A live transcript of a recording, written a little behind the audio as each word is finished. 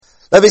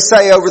Let me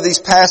say, over these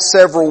past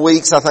several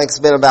weeks, I think it's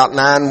been about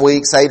 9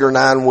 weeks, 8 or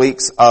 9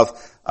 weeks of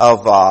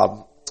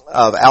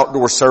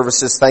outdoor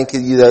services. Thank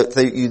you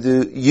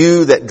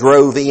that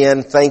drove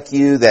in. Thank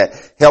you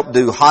that helped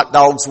do hot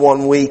dogs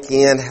one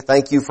weekend.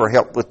 Thank you for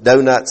help with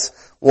donuts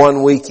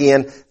one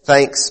weekend.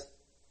 Thanks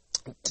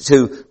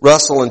to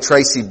Russell and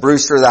Tracy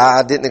Brewster.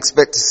 I didn't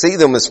expect to see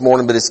them this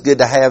morning, but it's good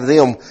to have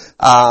them.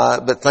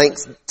 But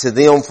thanks to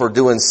them for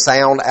doing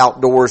sound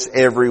outdoors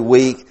every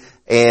week.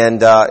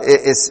 And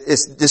it's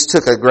just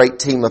took a great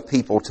team of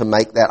people to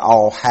make that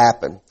all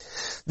happen.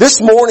 This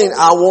morning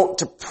I want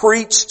to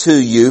preach to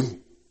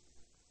you,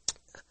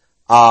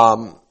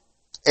 and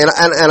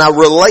I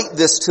relate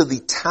this to the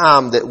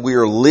time that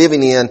we're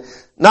living in,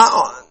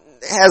 not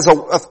as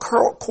of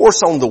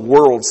course on the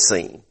world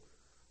scene,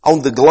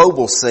 on the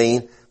global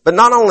scene, but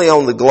not only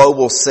on the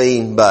global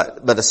scene,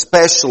 but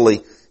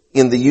especially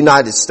in the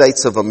United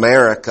States of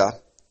America.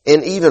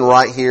 And even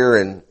right here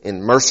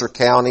in Mercer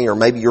County, or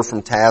maybe you're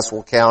from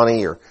Tazewell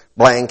County or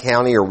Bland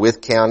County or Wythe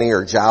County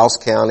or Giles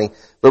County,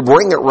 but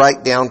bring it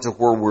right down to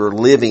where we're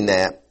living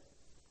at.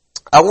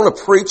 I want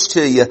to preach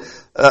to you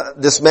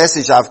this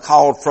message I've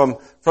called from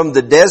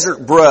the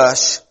desert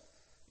brush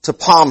to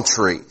palm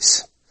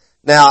trees.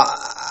 Now,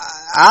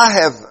 I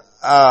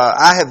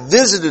have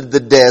visited the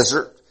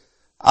desert,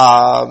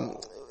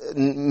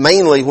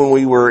 mainly when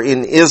we were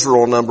in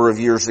Israel a number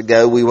of years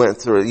ago. We went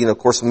through, of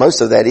course,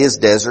 most of that is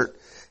desert.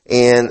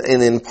 And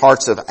in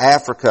parts of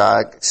Africa,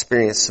 I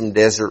experienced some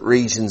desert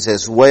regions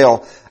as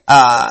well.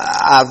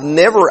 I've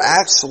never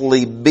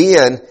actually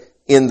been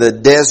in the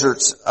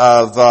deserts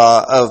of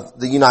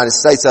the United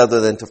States other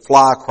than to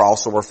fly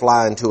across or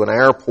fly into an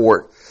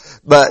airport.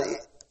 But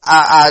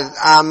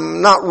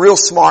I'm not real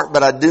smart,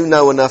 but I do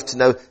know enough to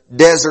know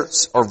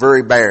deserts are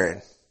very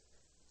barren.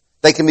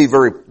 They can be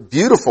very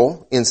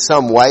beautiful in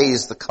some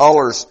ways, the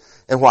colors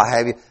and what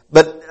have you,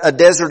 but a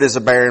desert is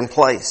a barren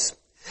place.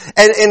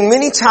 And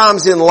many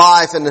times in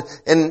life,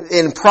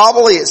 and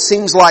probably it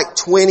seems like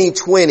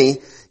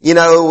 2020,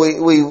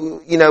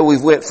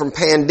 we've went from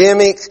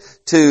pandemic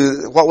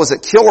to, what was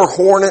it, killer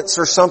hornets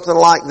or something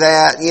like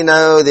that,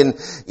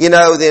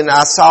 then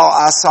I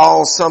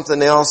saw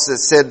something else that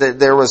said that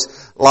there was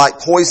like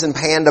poison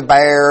panda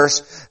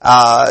bears,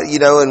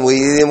 and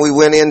we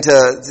went into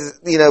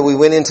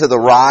the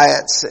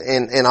riots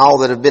and all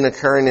that have been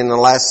occurring in the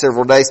last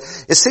several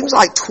days. It seems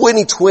like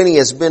 2020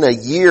 has been a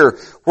year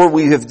where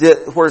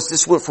where it's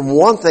just went from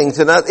one thing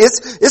to another.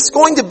 It's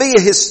going to be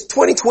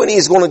 2020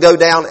 is going to go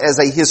down as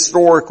a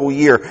historical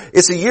year.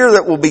 It's a year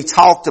that will be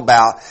talked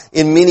about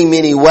in many,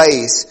 many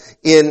ways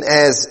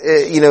as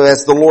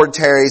the Lord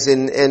tarries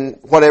and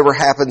whatever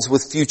happens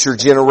with future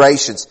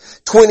generations.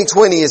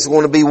 2020 is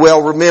going to be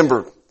well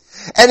remembered.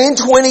 And in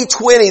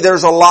 2020,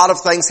 there's a lot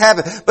of things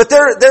happen, but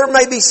there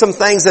may be some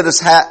things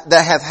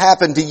that have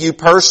happened to you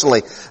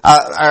personally.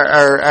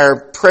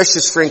 Our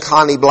precious friend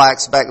Connie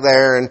Black's back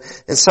there, and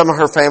some of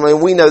her family,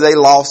 and we know they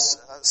lost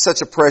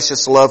such a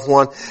precious loved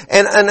one.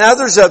 And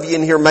others of you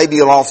in here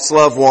maybe lost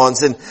loved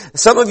ones, and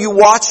some of you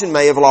watching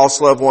may have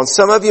lost loved ones.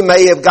 Some of you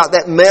may have got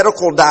that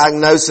medical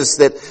diagnosis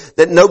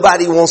that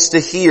nobody wants to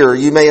hear.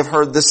 You may have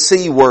heard the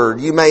C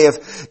word. You may have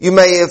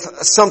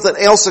something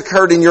else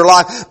occurred in your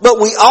life.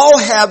 But we all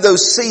have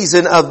those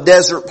seasons of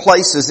desert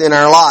places in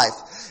our life.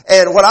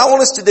 And what I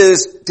want us to do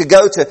is to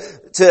go to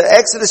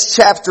Exodus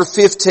chapter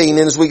 15.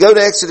 And as we go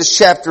to Exodus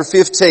chapter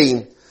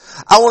 15,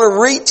 I want to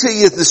read to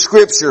you the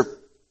scripture.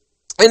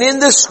 And in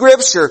this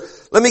scripture,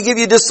 let me give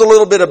you just a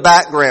little bit of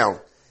background.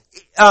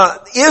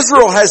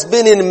 Israel has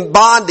been in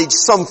bondage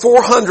some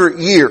 400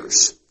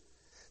 years.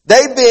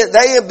 They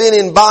have been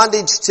in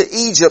bondage to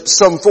Egypt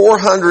some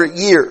 400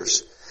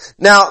 years.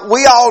 Now,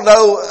 we all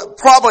know,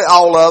 probably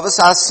all of us,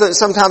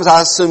 sometimes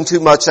I assume too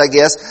much, I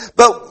guess,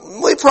 but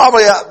we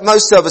probably,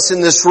 most of us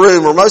in this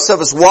room, or most of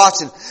us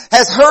watching,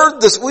 has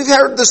heard this. We've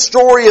heard the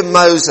story of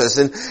Moses,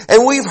 and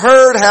we've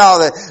heard how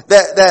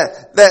that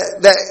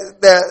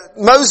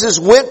Moses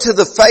went to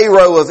the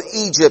Pharaoh of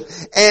Egypt,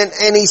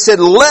 and he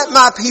said, "Let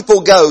my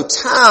people go,"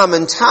 time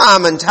and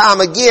time and time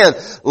again.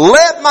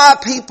 "Let my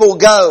people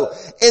go."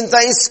 And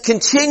things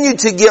continued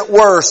to get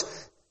worse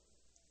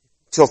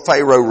till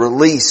Pharaoh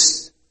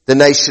released the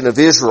nation of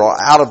Israel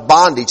out of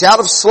bondage, out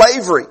of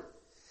slavery.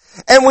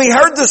 And we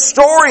heard the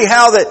story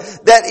how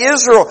that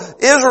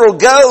Israel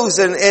goes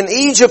and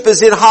Egypt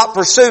is in hot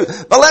pursuit.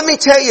 But let me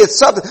tell you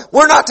something.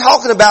 We're not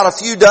talking about a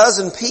few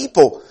dozen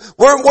people.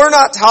 We're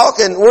not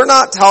talking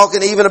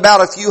even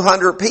about a few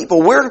hundred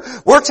people.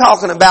 We're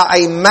talking about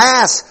a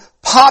mass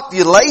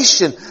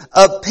population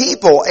of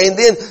people. And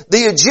then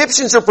the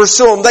Egyptians are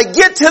pursuing them. They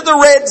get to the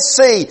Red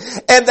Sea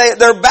and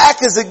their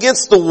back is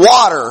against the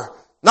water.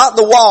 Not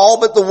the wall,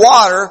 but the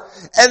water.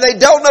 And they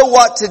don't know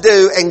what to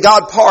do. And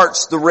God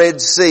parts the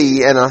Red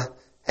Sea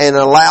and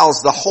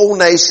allows the whole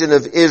nation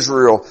of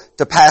Israel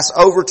to pass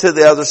over to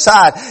the other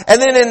side.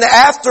 And then in the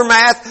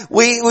aftermath,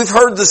 we've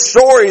heard the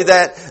story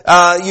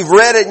that you've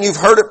read it and you've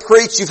heard it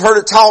preached, you've heard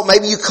it taught.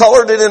 Maybe you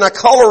colored it in a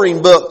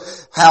coloring book.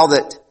 How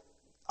that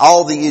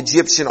all the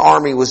Egyptian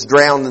army was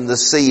drowned in the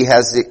sea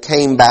as it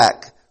came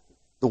back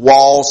The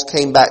walls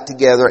came back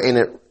together and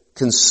it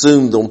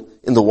consumed them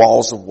in the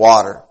walls of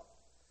water.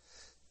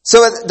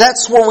 So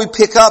that's where we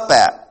pick up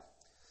at.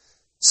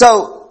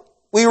 So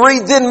we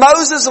read, then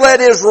Moses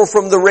led Israel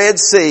from the Red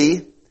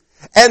Sea,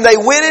 and they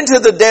went into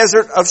the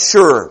desert of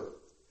Shur.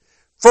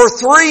 For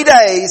 3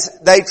 days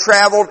they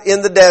traveled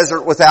in the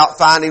desert without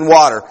finding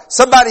water.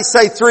 Somebody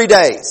say 3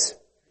 days.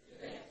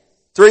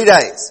 3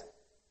 days.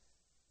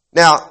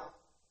 Now,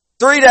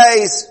 3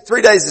 days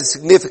is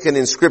significant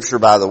in Scripture,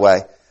 by the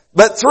way.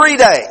 But 3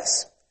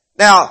 days.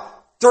 Now,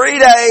 3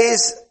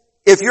 days,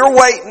 if you're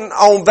waiting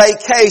on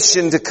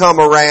vacation to come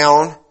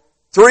around,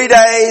 3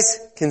 days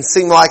can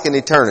seem like an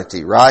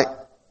eternity, right?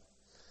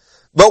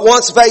 But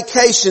once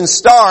vacation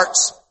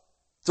starts,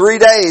 3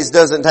 days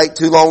doesn't take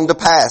too long to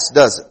pass,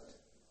 does it?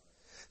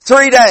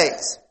 3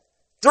 days.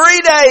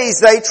 3 days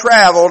they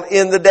traveled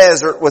in the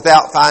desert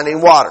without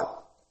finding water.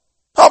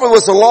 Probably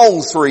was a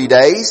long 3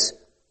 days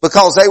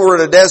because they were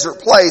in a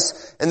desert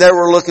place and they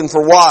were looking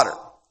for water.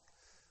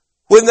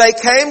 When they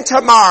came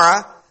to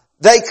Marah,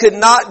 they could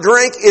not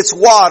drink its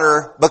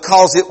water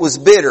because it was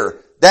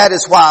bitter. That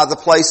is why the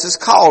place is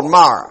called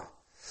Marah.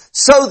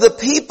 So the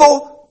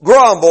people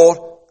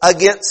grumbled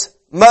against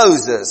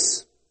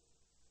Moses.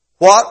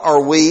 What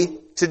are we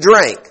to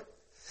drink?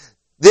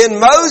 Then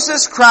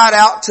Moses cried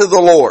out to the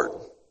Lord.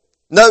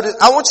 Notice,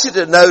 I want you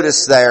to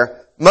notice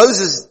there,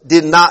 Moses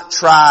did not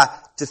try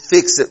to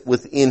fix it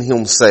within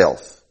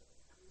himself.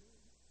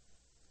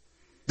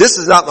 This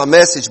is not my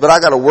message, but I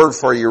got a word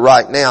for you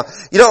right now.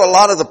 You know, a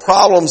lot of the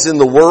problems in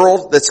the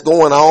world that's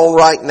going on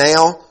right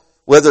now,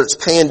 whether it's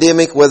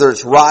pandemic, whether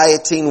it's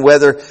rioting,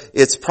 whether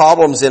it's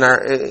problems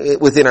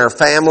within our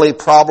family,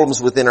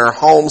 problems within our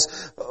homes,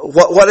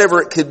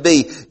 whatever it could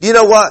be. You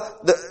know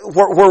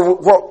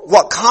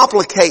what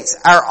complicates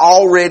our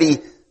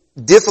already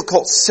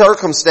difficult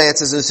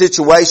circumstances and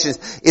situations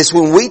is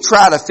when we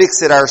try to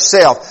fix it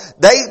ourselves.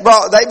 They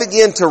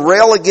begin to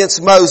rail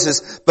against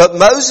Moses, but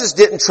Moses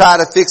didn't try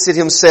to fix it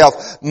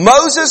himself.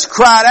 Moses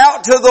cried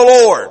out to the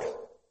Lord.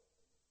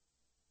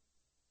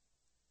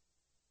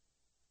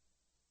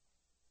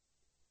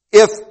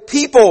 If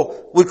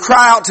people would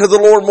cry out to the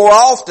Lord more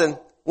often,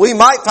 we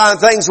might find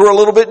things were a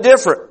little bit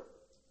different.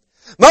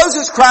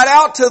 Moses cried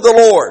out to the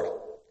Lord,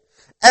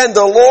 and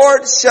the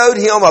Lord showed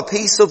him a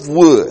piece of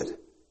wood.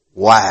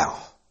 Wow.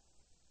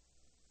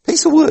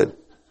 Piece of wood.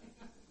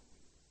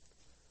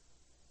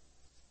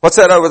 What's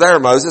that over there,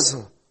 Moses?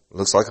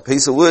 Looks like a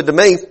piece of wood to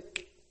me.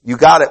 You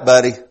got it,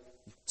 buddy.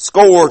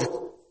 Scored.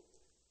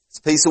 It's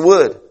a piece of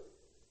wood.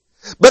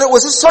 But it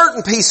was a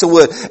certain piece of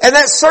wood. And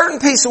that certain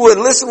piece of wood,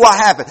 listen to what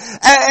happened.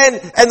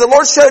 And the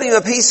Lord showed him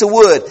a piece of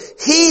wood.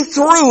 He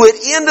threw it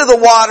into the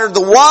water. The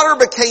water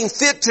became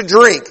fit to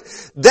drink.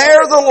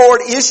 There the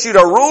Lord issued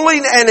a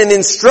ruling and an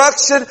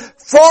instruction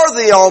for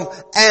them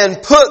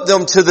and put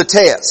them to the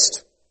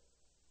test.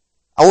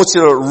 I want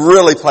you to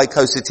really pay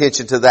close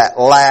attention to that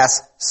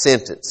last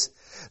sentence.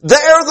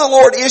 There the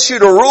Lord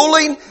issued a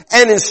ruling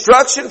and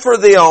instruction for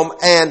them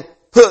and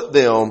put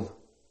them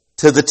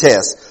to the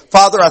test.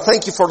 Father, I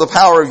thank you for the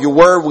power of your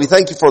word. We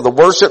thank you for the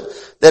worship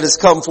that has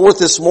come forth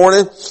this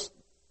morning.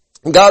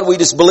 God, we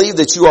just believe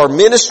that you are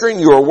ministering,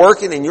 you are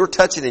working, and you're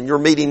touching and you're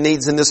meeting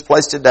needs in this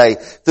place today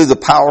through the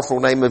powerful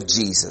name of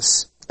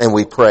Jesus. And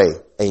we pray,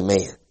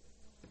 amen.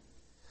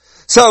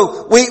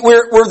 So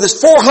we're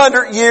this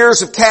 400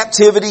 years of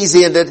captivity's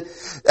ended.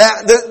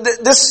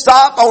 This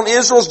stop on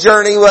Israel's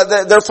journey,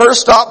 their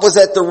first stop was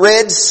at the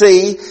Red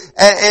Sea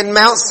and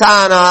Mount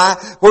Sinai,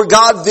 where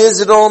God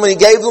visited them and He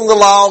gave them the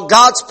law.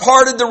 God's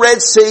parted the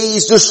Red Sea.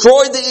 He's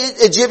destroyed the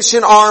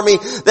Egyptian army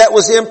that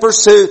was in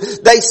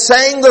pursuit. They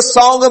sang the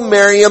song of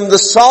Miriam, the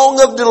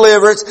song of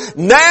deliverance.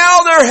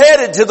 Now they're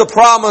headed to the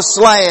promised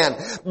land.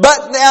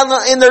 But now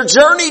in their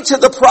journey to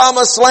the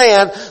promised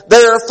land,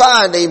 they are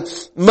finding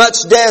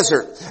much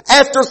desert.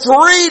 After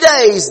 3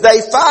 days,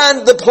 they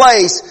find the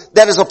place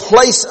that is a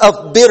place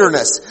of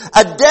bitterness.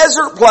 A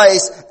desert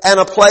place and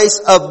a place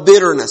of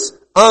bitterness.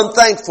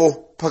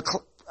 Unthankful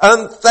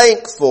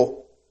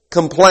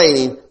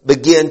complaining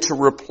begin to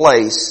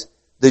replace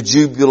the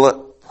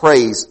jubilant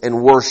praise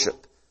and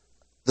worship,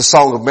 the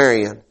song of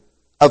Miriam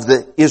of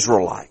the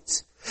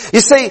Israelites.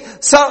 You see,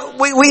 so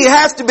we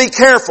have to be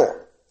careful,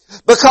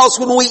 because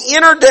when we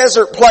enter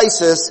desert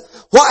places,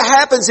 what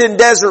happens in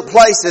desert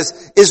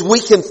places is we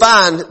can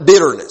find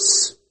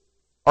bitterness.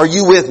 Are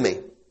you with me?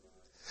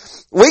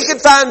 We can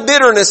find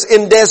bitterness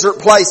in desert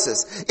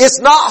places. It's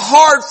not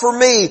hard for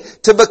me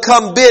to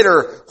become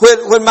bitter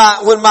when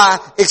my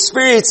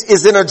experience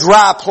is in a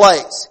dry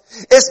place.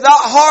 It's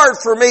not hard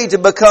for me to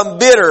become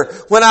bitter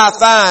when I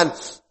find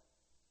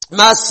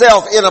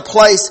myself in a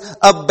place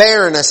of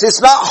barrenness. It's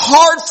not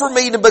hard for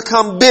me to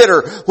become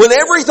bitter when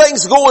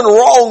everything's going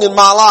wrong in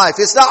my life.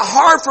 It's not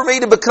hard for me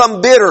to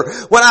become bitter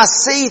when I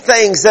see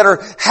things that are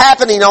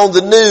happening on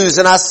the news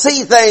and I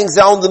see things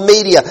on the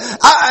media.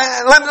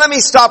 Let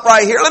me stop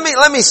right here.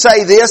 Let me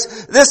say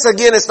this. This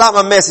again, it's not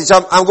my message.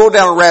 I'm going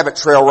down a rabbit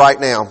trail right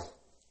now.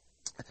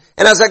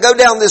 And as I go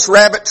down this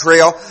rabbit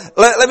trail,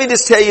 let me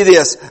just tell you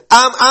this.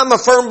 I'm a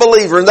firm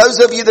believer, and those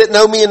of you that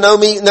know me and know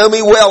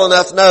me well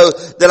enough know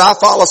that I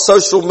follow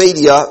social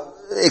media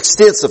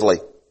extensively.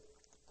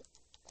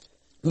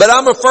 But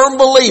I'm a firm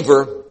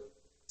believer,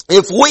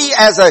 if we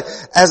as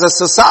a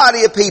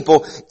society of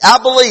people, I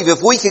believe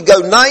if we could go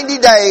 90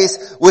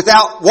 days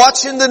without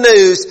watching the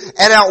news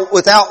and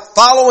without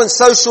following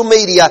social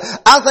media,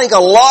 I think a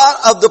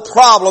lot of the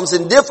problems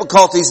and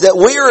difficulties that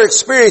we are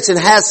experiencing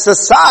as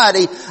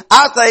society,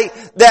 I think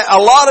that a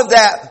lot of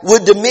that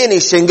would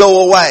diminish and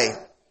go away.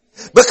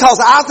 Because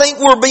I think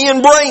we're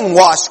being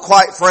brainwashed,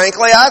 quite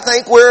frankly. I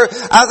think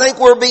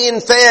we're being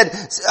fed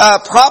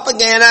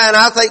propaganda, and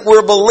I think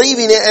we're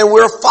believing it and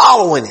we're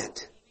following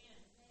it.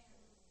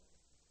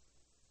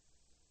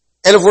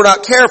 And if we're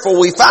not careful,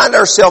 we find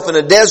ourselves in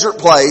a desert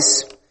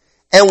place,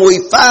 and we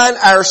find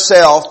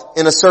ourselves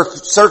in a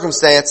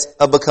circumstance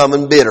of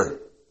becoming bitter.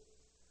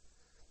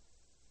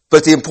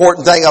 But the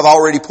important thing I've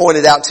already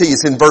pointed out to you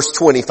is in verse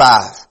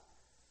 25.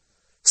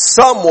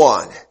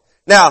 Someone.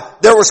 Now,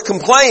 there was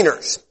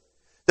complainers.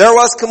 There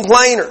was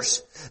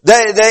complainers.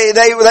 They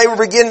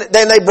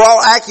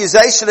brought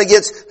accusation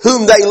against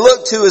whom they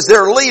looked to as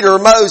their leader,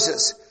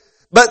 Moses.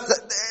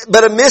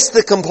 But amidst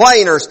the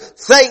complainers,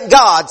 thank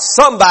God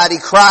somebody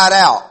cried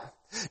out.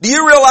 Do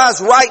you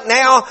realize right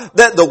now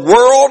that the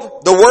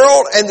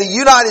world and the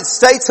United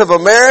States of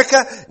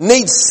America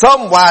needs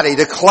somebody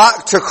to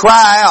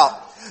cry out?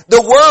 The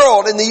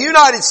world and the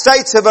United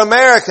States of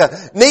America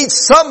needs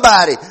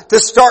somebody to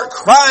start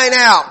crying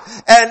out.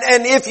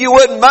 And if you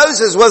wouldn't,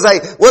 Moses was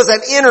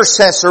an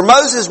intercessor.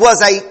 Moses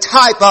was a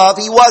type of,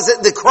 he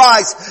wasn't the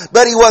Christ,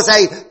 but he was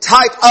a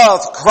type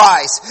of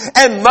Christ.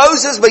 And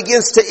Moses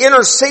begins to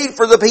intercede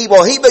for the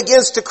people. He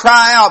begins to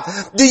cry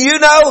out. Do you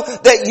know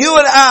that you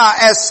and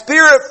I, as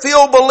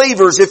Spirit-filled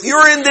believers, if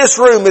you're in this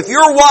room, if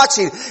you're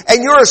watching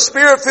and you're a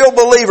Spirit-filled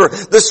believer,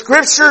 the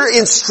Scripture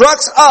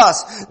instructs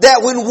us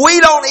that when we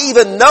don't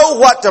even know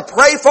what to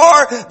pray for,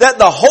 that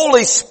the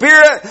Holy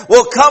Spirit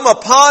will come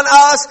upon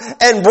us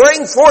and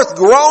bring forth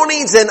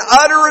groanings and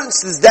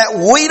utterances that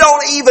we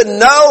don't even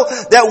know,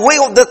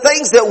 the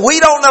things that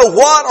we don't know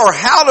what or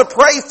how to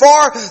pray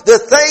for,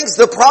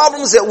 the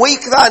problems that we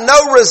find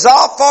no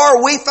resolve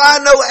for, we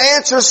find no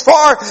answers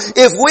for.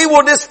 If we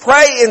will just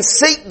pray and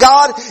seek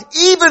God,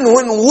 even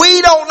when we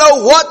don't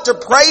know what to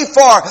pray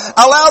for,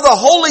 allow the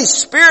Holy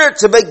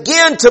Spirit to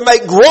begin to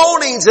make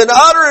groanings and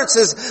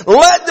utterances.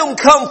 Let them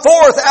come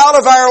forth out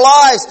of our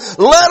lives.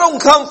 Let them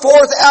come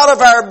forth out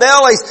of our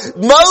bellies.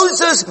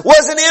 Moses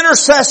was an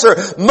intercessor.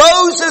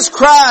 Moses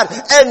cried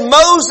and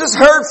Moses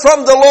heard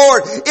from the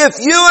Lord. If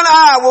you and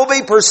I will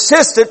be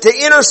persistent to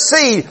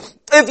intercede,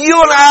 if you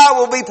and I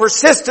will be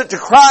persistent to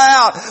cry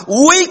out,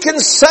 we can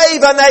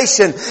save a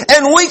nation,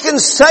 and we can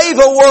save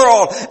a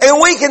world, and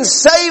we can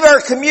save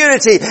our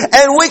community,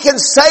 and we can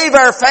save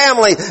our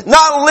family,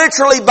 not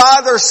literally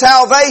by their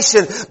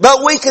salvation,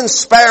 but we can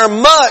spare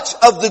much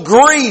of the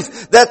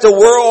grief that the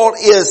world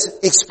is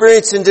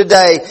experiencing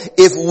today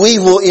if we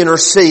will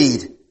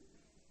intercede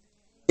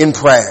in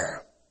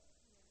prayer.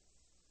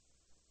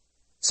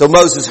 So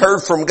Moses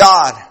heard from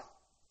God.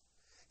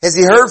 As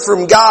he heard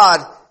from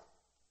God,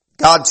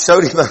 God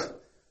showed him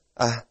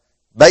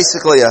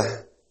basically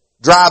a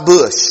dry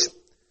bush.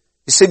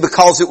 You see,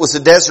 because it was a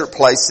desert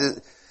place,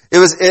 it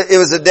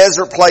was a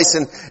desert place,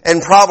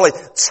 and probably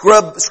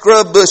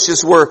scrub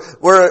bushes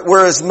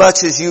were as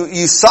much as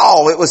you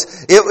saw. It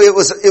was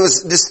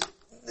just,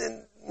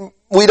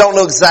 we don't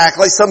know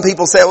exactly. Some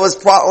people say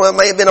it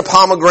may have been a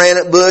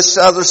pomegranate bush.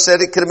 Others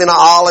said it could have been an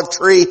olive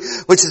tree,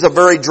 which is a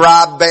very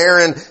dry,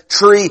 barren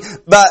tree.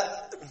 But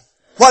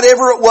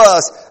whatever it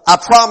was, I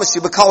promise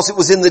you, because it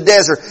was in the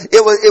desert,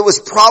 it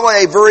was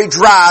probably a very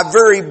dry,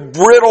 very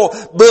brittle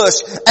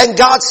bush. And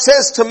God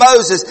says to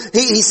Moses,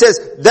 He says,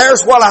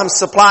 there's what I'm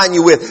supplying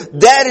you with.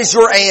 That is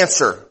your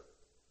answer.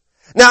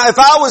 Now, if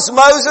I was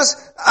Moses,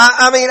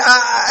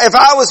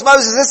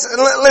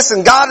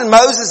 listen, God and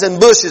Moses and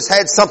bushes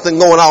had something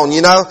going on,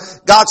 you know.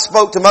 God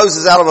spoke to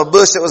Moses out of a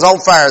bush that was on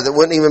fire that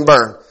wouldn't even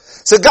burn.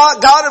 So God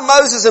and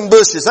Moses and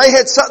bushes,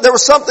 there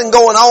was something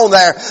going on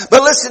there.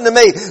 But listen to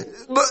me.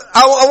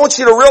 I want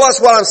you to realize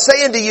what I'm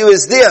saying to you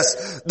is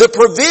this. The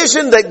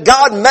provision that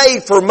God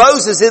made for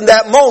Moses in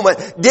that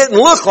moment didn't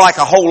look like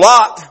a whole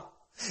lot.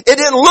 It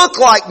didn't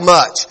look like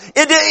much.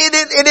 It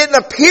didn't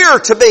appear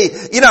to be,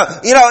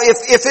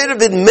 if it had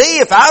been me,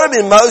 if I'd have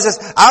been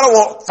Moses, I don't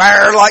want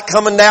fire like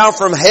coming down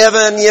from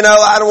heaven,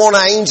 I don't want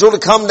an angel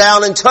to come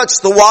down and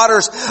touch the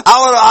waters.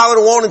 I would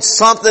have wanted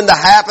something to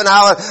happen.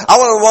 I would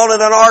have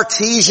wanted an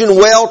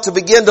artesian well to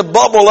begin to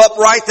bubble up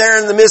right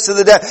there in the midst of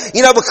the day.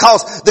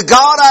 Because the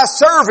God I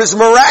serve is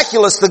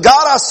miraculous. The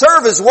God I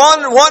serve is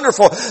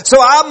wonderful.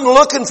 So I'm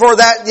looking for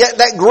that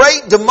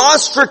great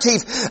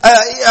demonstrative,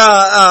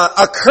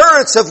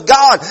 occurrence of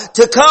God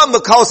to come,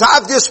 because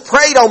I've just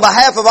prayed on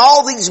behalf of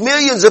all these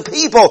millions of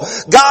people.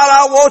 God,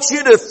 I want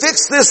you to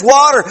fix this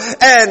water.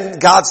 And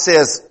God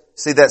says,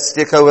 see that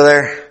stick over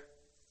there?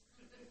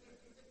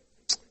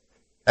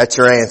 That's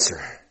your answer.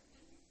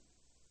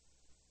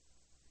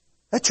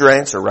 That's your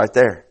answer right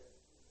there.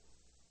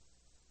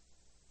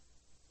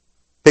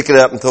 Pick it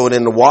up and throw it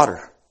in the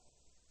water.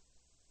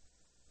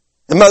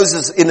 And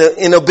Moses,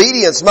 in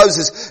obedience,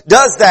 Moses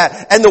does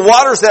that. And the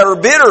waters that are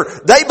bitter,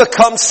 they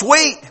become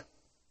sweet.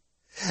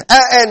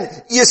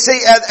 And you see,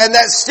 and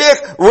that stick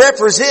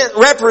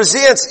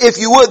represents, if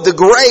you would, the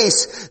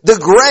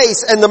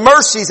grace and the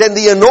mercies and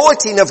the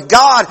anointing of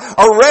God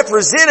are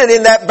represented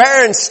in that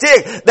barren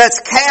stick that's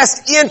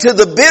cast into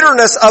the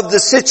bitterness of the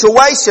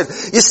situation.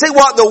 You see,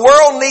 what the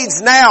world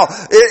needs now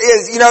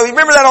is, you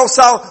remember that old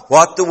song?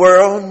 What the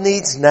world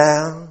needs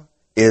now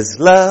is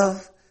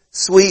love,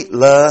 sweet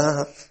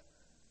love.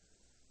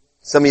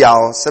 Some of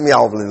y'all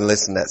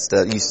listen to that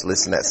stuff, used to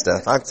listen to that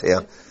stuff, I can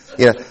tell.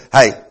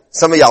 Hey,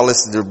 some of y'all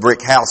listen to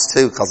Brick House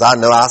too, cause I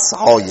know I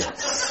saw you.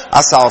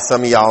 I saw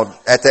some of y'all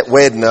at that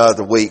wedding the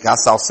other week. I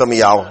saw some of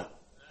y'all.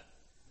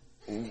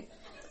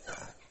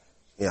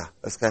 Yeah,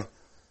 that's okay.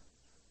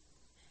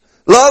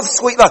 Love,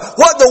 sweet love.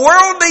 What the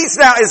world needs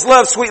now is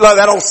love, sweet love.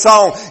 That old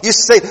song, you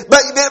see.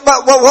 But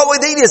what we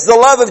need is the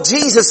love of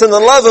Jesus and the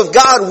love of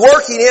God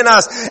working in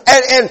us.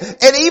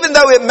 And even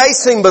though it may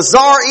seem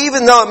bizarre,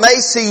 even though it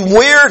may seem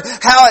weird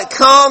how it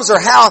comes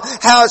or how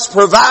it's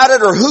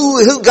provided or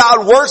who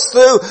God works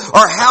through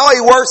or how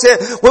He works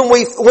it, when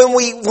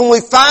we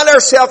find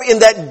ourselves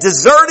in that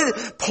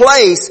deserted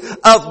place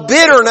of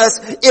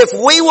bitterness, if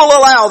we will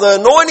allow the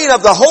anointing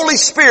of the Holy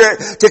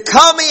Spirit to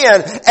come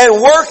in and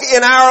work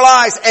in our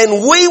lives, and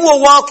we will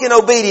walk in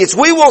obedience.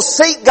 We will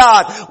seek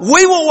God.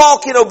 We will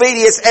walk in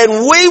obedience, and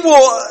we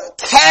will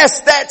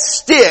cast that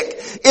stick,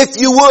 if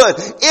you would,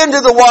 into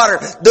the water.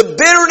 The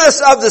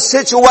bitterness of the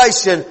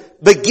situation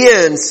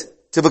begins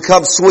to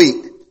become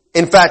sweet.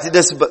 In fact, it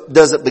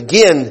doesn't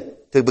begin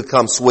to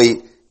become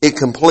sweet. It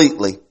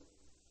completely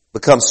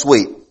becomes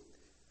sweet.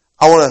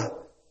 I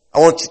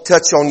want you to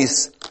touch on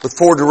the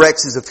 4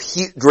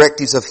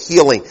 directives of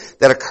healing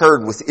that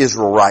occurred with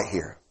Israel right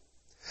here.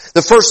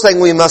 The first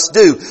thing we must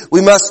do,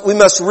 we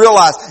must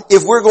realize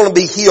if we're going to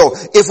be healed,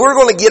 if we're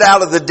going to get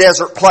out of the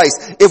desert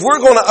place, if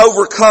we're going to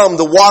overcome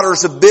the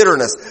waters of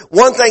bitterness,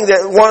 4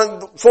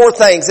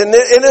 things, and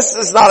this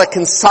is not a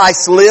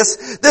concise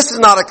list, this is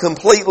not a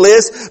complete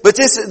list, but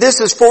this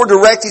is 4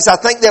 directives I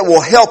think that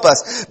will help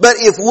us. But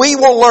if we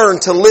will learn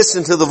to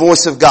listen to the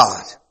voice of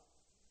God,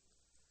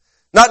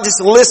 not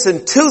just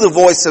listen to the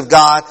voice of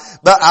God,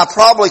 but I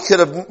probably could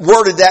have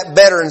worded that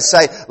better and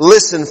say,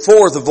 listen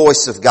for the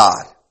voice of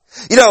God.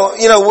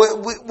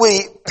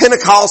 We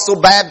Pentecostal,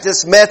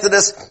 Baptist,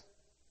 Methodist,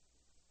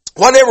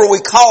 whatever we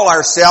call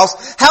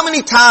ourselves, how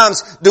many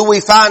times do we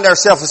find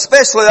ourselves,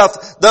 especially of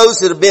those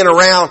that have been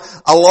around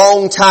a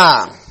long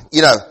time,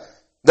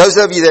 those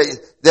of you that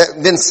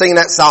have been singing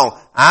that song,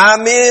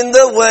 I'm in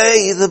the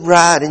way, the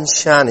bright and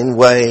shining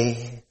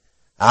way.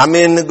 I'm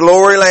in the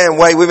glory land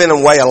way. We've been in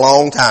the way a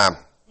long time.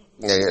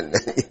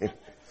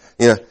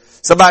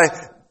 Somebody,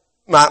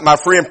 my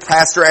friend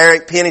Pastor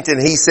Eric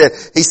Pennington, he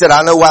said,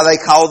 I know why they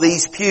call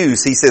these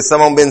pews. He said, some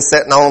of them been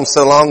sitting on them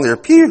so long, they're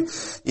pew,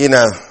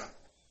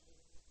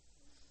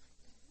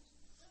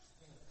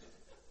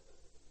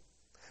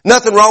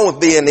 Nothing wrong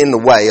with being in the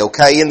way,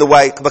 okay? In the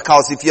way,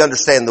 because if you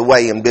understand the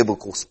way in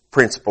biblical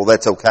principle,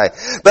 that's okay.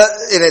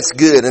 And it's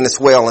good and it's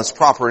well and it's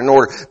proper in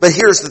order. But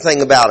here's the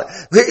thing about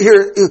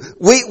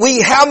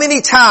it. How many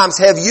times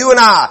have you and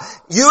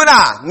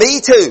I,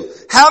 me too,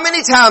 how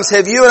many times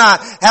have you and I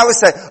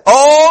say,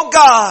 oh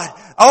God,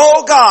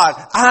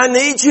 I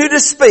need you to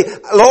speak.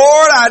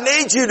 Lord, I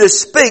need you to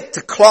speak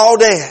to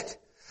Claudette.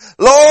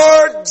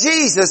 Lord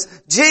Jesus,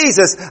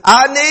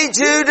 I need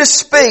you to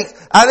speak.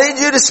 I need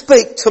you to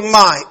speak to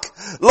Mike.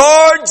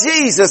 Lord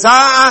Jesus,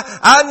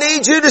 I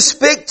need you to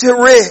speak to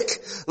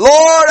Rick.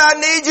 Lord, I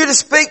need you to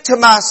speak to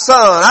my son.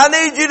 I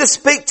need you to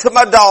speak to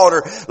my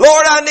daughter.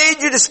 Lord, I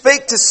need you to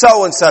speak to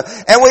so-and-so.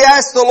 And we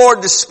ask the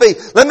Lord to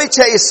speak. Let me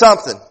tell you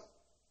something.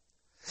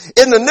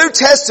 In the New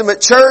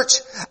Testament church,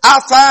 I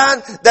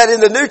find that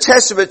in the New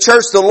Testament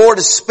church the Lord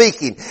is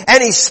speaking. And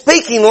He's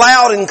speaking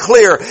loud and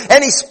clear. And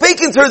He's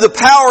speaking through the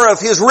power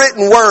of His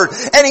written word.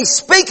 And He's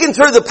speaking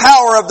through the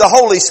power of the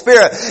Holy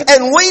Spirit.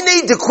 And we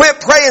need to quit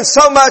praying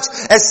so much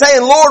as saying,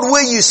 Lord,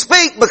 will you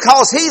speak?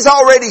 Because He's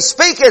already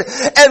speaking.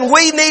 And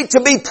we need to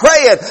be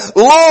praying,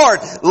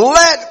 Lord,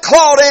 let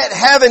Claudette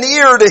have an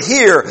ear to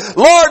hear.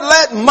 Lord,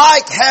 let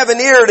Mike have an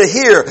ear to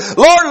hear.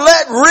 Lord,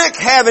 let Rick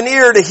have an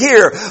ear to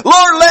hear.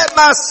 Lord, let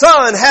my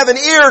son have an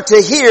ear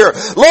to hear.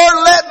 Lord,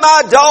 let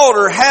my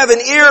daughter have an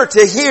ear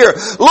to hear.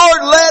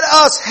 Lord, let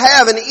us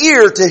have an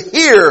ear to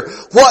hear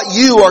what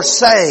you are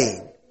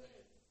saying.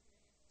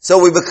 So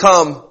we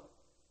become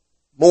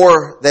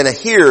more than a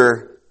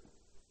hearer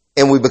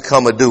and we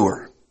become a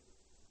doer.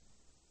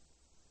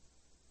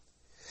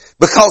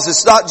 Because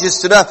it's not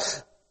just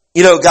enough.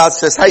 God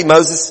says, hey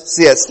Moses,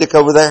 see that stick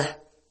over there?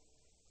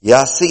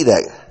 Yeah, I see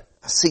that.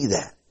 I see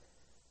that.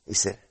 He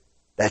said,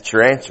 that's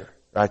your answer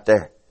right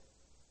there.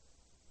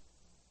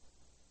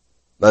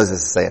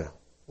 Moses is saying,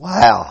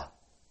 wow,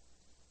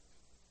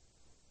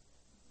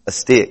 a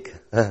stick.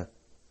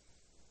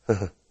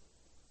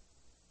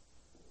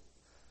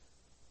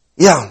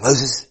 Yeah,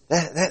 Moses,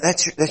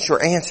 that's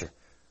your answer.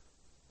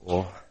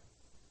 Well,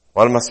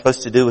 what am I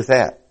supposed to do with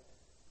that?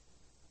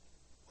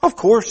 Of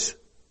course,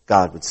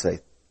 God would say,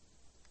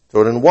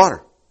 throw it in the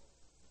water.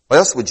 What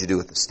else would you do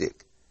with the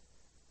stick?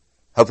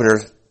 Hoping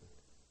there's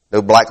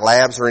no black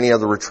labs or any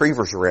other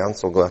retrievers around,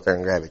 so go out there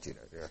and grab it.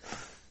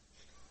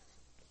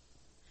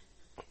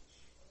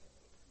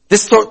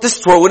 Just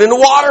throw it in the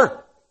water.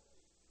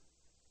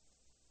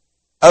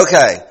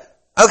 Okay,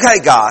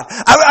 God.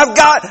 I've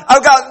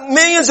got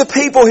millions of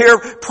people here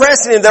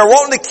pressing in. They're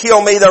wanting to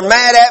kill me. They're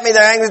mad at me.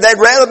 They're angry. They'd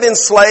rather been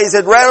slaves.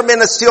 They'd rather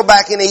been still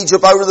back in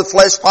Egypt over the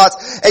flesh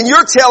pots. And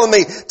you're telling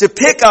me to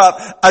pick up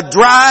a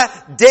dry,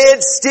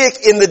 dead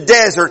stick in the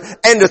desert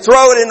and to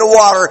throw it in the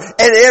water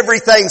and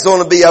everything's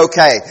going to be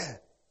okay.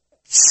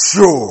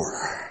 Sure.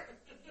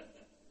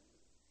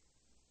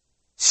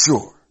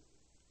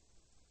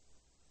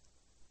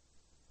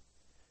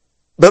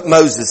 But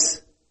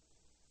Moses,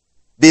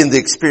 being the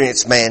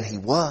experienced man he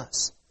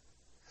was,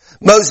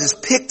 Moses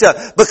picked up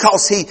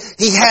because he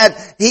had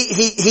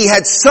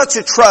such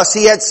a trust,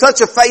 he had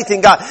such a faith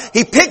in God.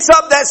 He picks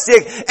up that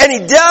stick and he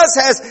does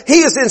as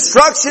his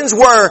instructions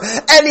were,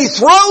 and he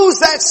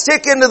throws that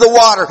stick into the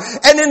water.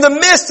 And in the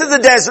midst of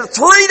the desert,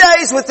 3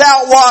 days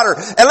without water.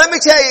 And let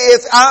me tell you,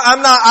 if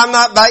I'm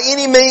not by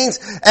any means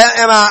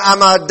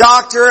I'm a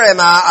doctor, am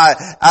I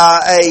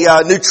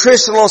a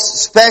nutritional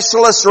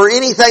specialist or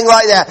anything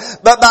like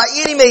that. But by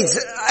any means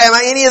am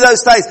I any of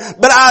those things.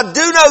 But I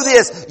do know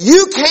this: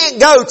 you can't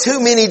go too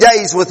many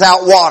days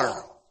without water.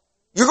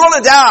 You're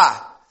going to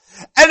die.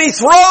 And he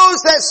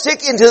throws that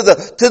stick into the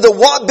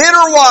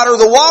bitter water.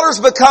 The waters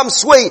become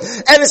sweet.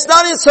 And it's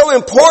not so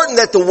important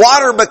that the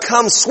water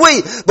becomes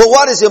sweet, but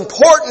what is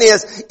important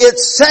is it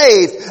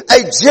saved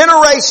a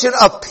generation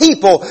of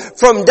people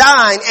from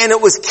dying, and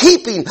it was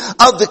keeping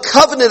of the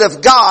covenant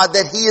of God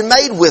that he had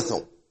made with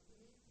them.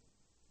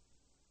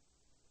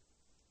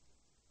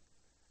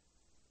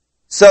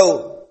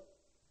 So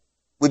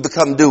we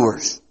become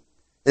doers.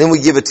 And then we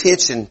give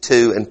attention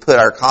to and put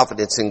our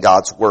confidence in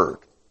God's Word.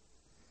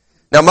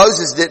 Now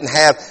Moses didn't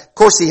have, of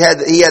course he had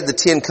the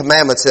 10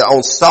 Commandments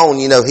on stone.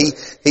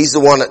 He's the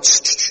one that,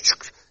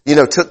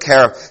 took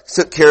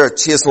care of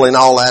chiseling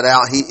all that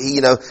out.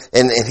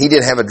 And he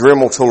didn't have a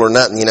Dremel tool or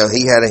nothing.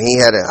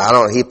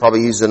 He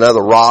probably used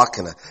another rock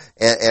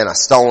and a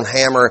stone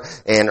hammer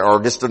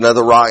or just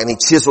another rock, and he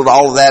chiseled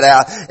all of that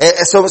out.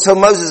 And so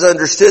Moses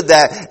understood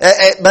that.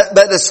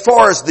 But as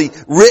far as the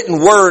written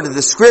word of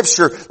the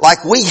scripture,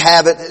 like we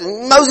have it,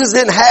 Moses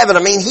didn't have it.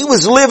 I mean, he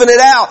was living it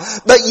out.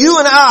 But you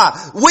and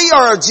I, we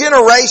are a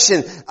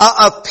generation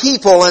of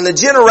people, and a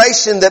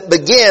generation that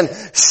began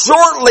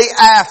shortly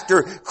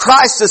after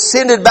Christ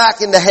ascended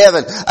back into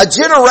heaven. A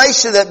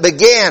generation that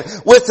began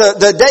with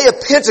the day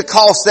of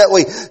Pentecost that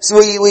we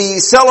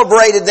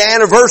celebrated the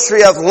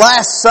anniversary of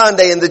last Sunday.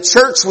 And the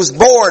church was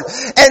born.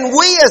 And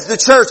we as the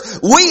church,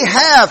 we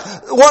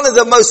have one of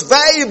the most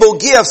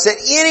valuable gifts that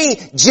any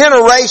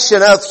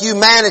generation of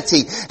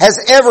humanity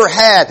has ever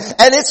had.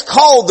 And it's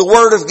called the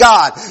Word of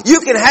God. You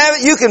can have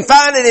it, you can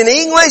find it in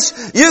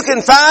English, you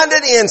can find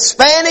it in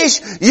Spanish,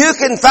 you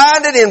can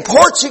find it in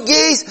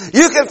Portuguese,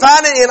 you can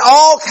find it in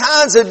all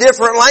kinds of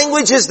different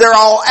languages. They're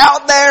all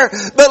out there.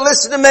 But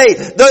listen to me,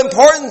 the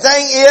important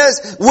thing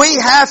is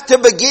we have to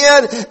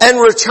begin and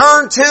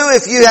return to,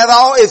 if you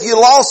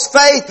lost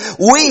faith,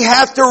 we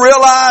have to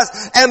realize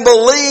and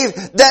believe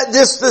that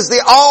this is the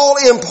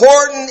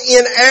all-important,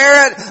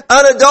 inerrant,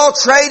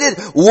 unadulterated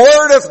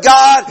Word of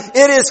God.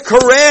 It is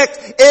correct.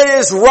 It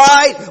is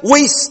right.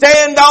 We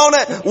stand on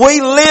it.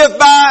 We live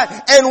by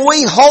it. And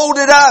we hold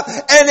it up.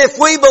 And if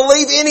we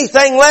believe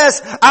anything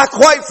less, I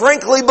quite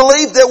frankly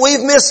believe that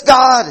we've missed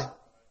God.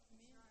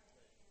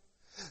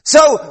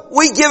 So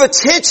we give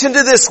attention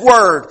to this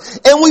Word,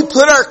 and we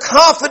put our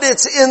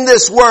confidence in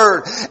this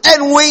Word,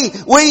 and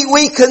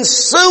we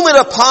consume it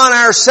upon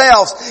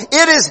ourselves.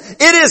 It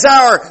is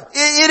our,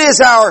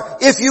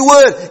 if you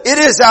would, it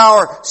is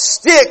our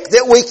stick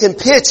that we can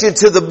pitch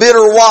into the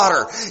bitter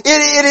water.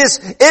 It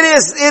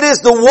is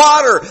the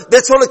water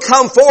that's going to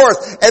come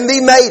forth and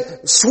be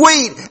made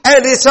sweet,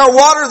 and it's our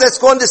water that's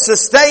going to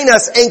sustain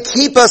us and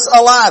keep us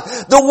alive.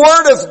 The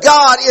Word of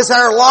God is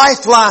our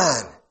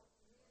lifeline.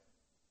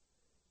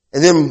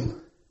 And then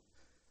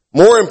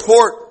more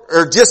important,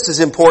 or just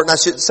as important, I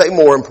shouldn't say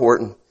more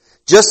important,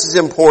 just as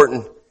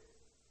important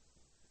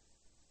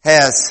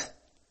as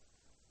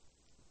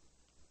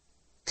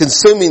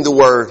consuming the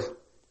Word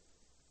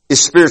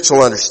is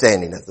spiritual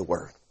understanding of the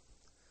Word.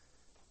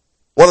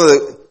 One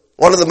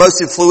of the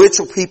most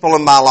influential people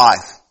in my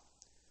life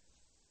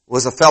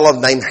was a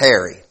fellow named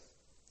Harry.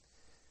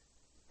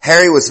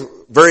 Harry was a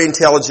very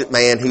intelligent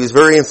man. He was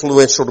very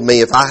influential to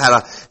me. If I had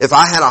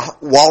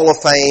a wall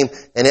of fame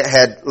and it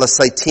had, let's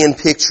say, 10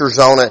 pictures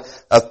on it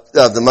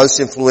of the most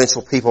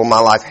influential people in my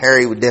life,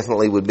 Harry would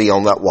be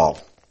on that wall.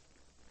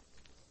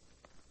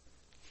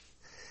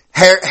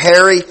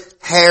 Harry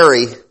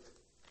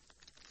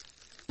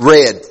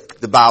read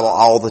the Bible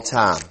all the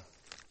time.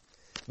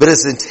 But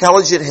as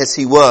intelligent as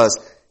he was,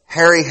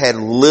 Harry had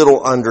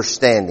little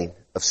understanding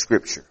of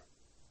Scripture.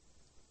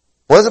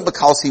 It wasn't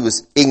because he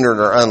was ignorant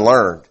or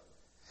unlearned.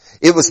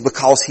 It was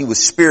because he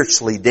was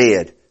spiritually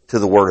dead to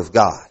the Word of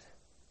God.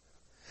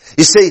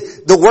 You see,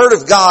 the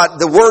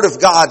Word of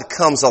God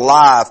comes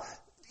alive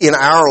in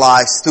our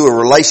lives through a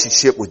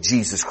relationship with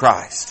Jesus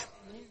Christ.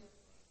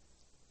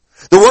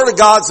 The Word of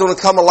God's going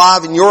to come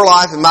alive in your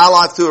life and my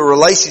life through a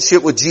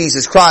relationship with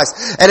Jesus Christ.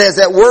 And as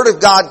that Word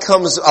of God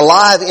comes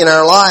alive in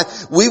our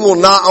life, we will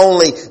not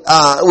only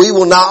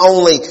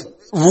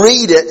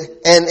read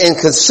it and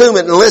consume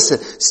it and listen.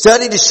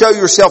 Study to show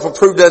yourself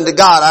approved unto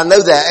God. I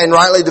know that. And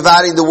rightly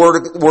dividing the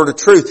word of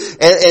truth.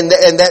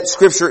 And that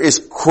scripture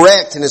is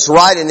correct and it's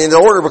right and in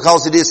order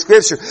because it is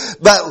scripture.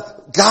 But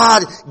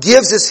God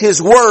gives us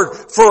His Word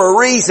for a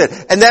reason.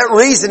 And that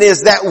reason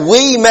is that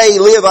we may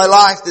live a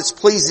life that's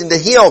pleasing to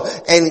Him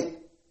and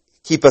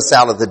keep us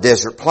out of the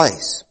desert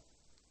place.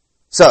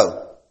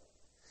 So,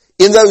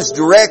 in those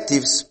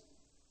directives,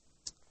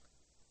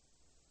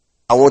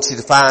 I want you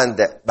to find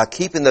that by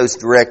keeping those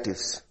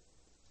directives,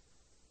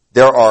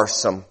 there are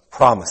some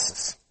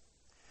promises.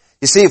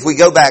 You see, if we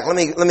go back, let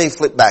me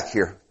flip back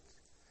here.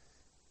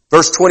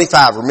 Verse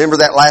 25, remember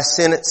that last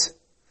sentence?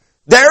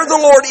 There the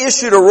Lord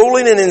issued a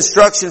ruling and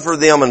instruction for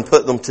them and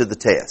put them to the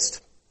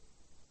test.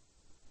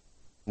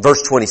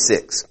 Verse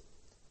 26.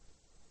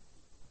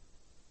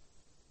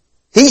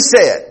 He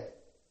said,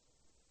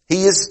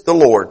 He is the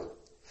Lord.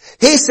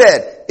 He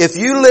said, if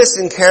you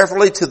listen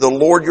carefully to the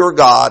Lord your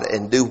God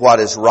and do what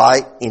is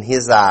right in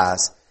His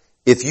eyes,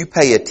 if you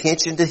pay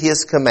attention to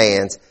His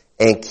commands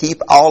and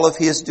keep all of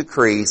His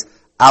decrees,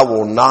 I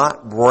will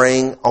not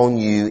bring on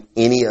you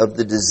any of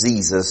the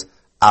diseases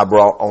I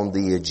brought on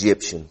the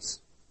Egyptians.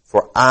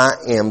 For I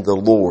am the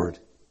Lord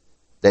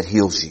that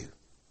heals you.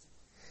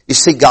 You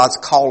see, God's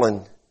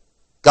calling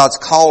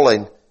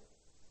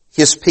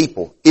His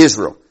people,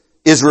 Israel.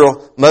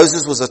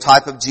 Moses was a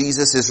type of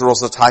Jesus.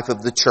 Israel's a type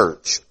of the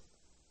church.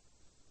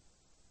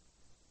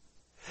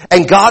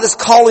 And God is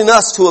calling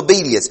us to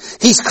obedience.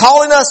 He's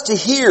calling us to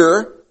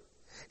hear.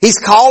 He's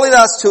calling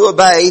us to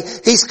obey.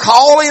 He's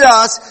calling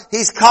us to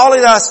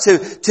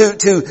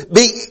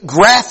be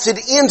grafted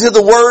into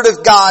the Word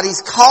of God.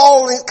 He's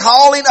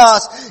calling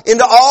us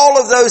into all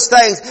of those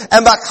things.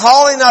 And by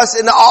calling us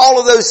into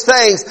all of those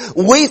things,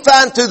 we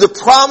find through the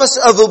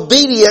promise of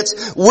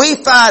obedience, we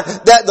find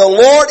that the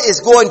Lord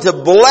is going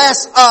to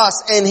bless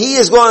us, and He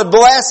is going to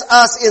bless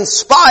us in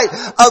spite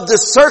of the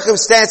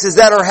circumstances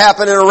that are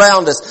happening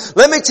around us.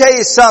 Let me tell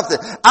you something.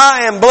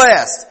 I am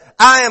blessed.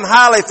 I am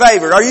highly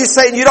favored. Are you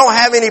saying you don't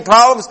have any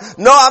problems?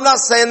 No, I'm not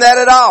saying that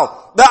at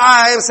all. But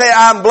I am saying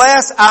I'm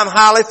blessed, I'm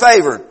highly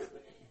favored.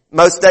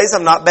 Most days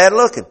I'm not bad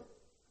looking.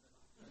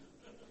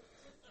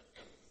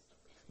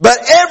 But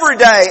every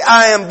day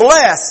I am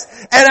blessed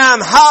and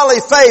I'm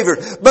highly favored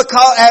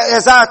because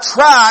as I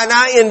try and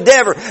I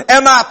endeavor.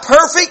 Am I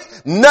perfect?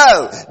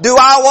 No. Do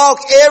I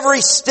walk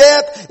every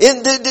step?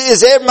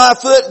 Is my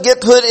foot get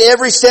put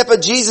every step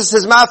of Jesus?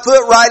 Is my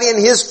foot right in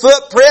His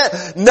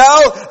footprint? No.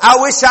 I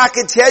wish I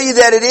could tell you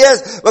that it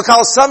is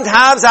because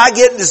sometimes I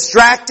get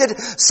distracted.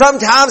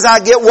 Sometimes I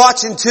get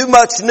watching too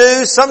much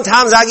news.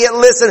 Sometimes I get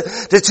listening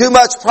to too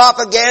much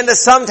propaganda.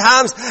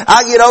 Sometimes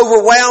I get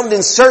overwhelmed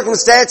in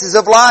circumstances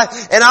of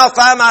life and I'll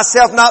find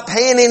myself not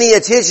paying any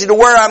attention to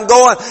where I'm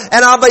going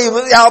and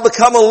I'll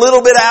become a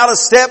little bit out of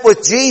step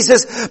with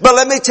Jesus. But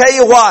let me tell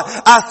you what.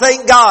 I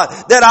thank God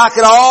that I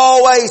can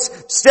always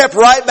step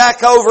right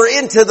back over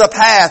into the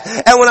path.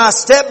 And when I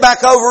step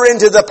back over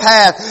into the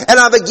path and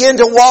I begin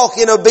to walk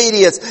in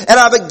obedience and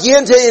I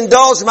begin to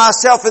indulge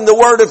myself in the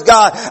Word of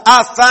God,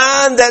 I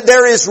find that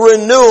there is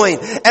renewing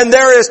and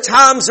there is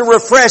times of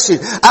refreshing.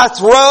 I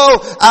throw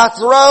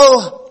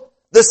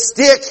the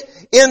stick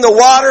in the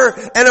water,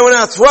 and when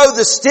I throw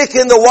the stick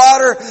in the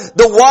water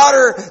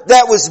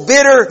that was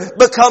bitter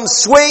becomes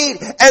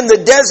sweet, and the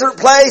desert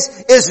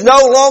place is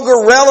no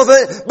longer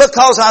relevant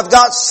because I've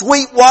got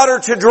sweet water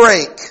to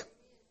drink.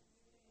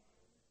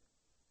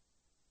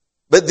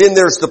 But then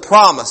there's the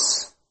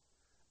promise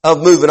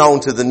of moving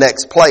on to the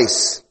next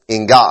place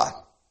in God.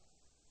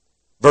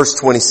 Verse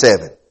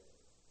 27.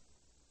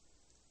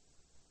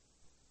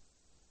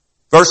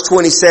 Verse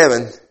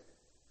 27.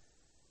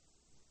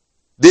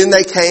 Then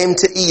they came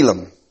to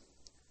Elim,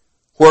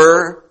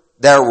 where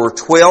there were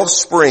 12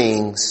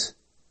 springs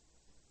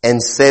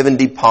and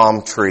 70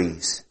 palm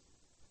trees.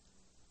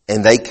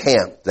 And they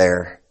camped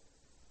there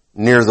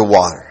near the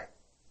water.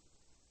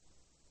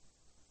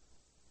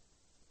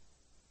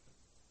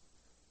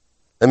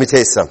 Let me tell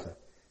you something.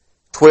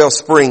 12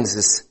 springs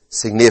is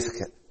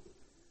significant.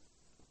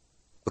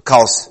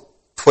 Because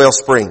 12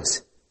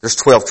 springs, there's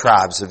 12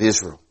 tribes of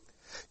Israel.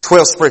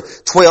 12 is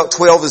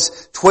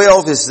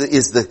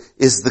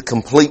the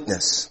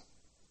completeness.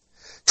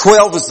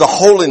 12 is the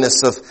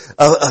holiness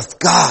of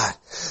God.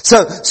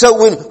 So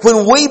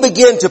when we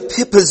begin to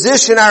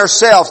position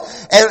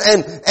ourselves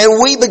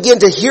and we begin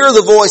to hear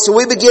the voice and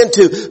we begin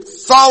to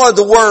follow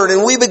the Word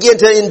and we begin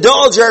to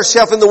indulge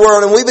ourselves in the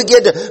Word and we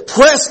begin to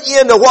press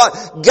into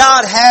what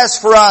God has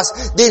for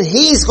us, then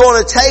He's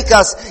going to take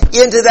us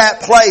into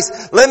that place.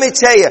 Let me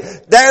tell you,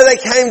 there they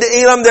came to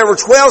Elim, there were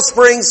 12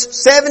 springs,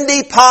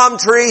 70 palm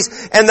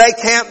trees, and they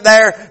camped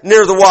there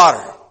near the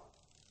water.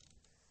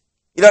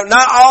 You know,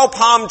 not all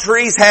palm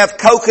trees have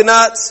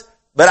coconuts,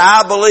 but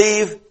I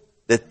believe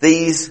that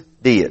these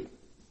did.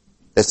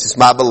 That's just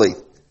my belief.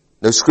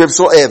 No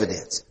scriptural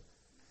evidence.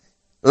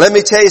 Let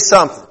me tell you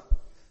something.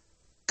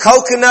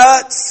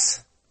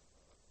 Coconuts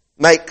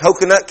make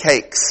coconut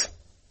cakes.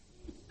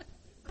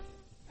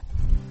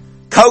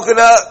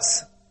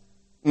 Coconuts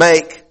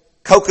make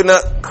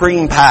coconut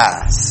cream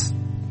pies.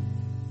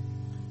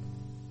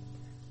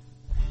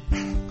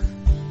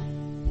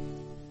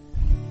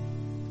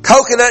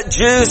 Coconut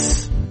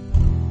juice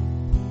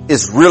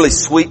is really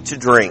sweet to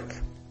drink.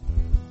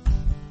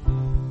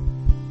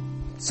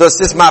 So it's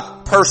just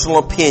my personal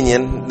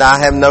opinion. Now I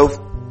have no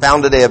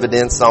founded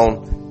evidence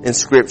in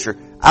Scripture.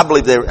 I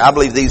believe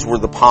these were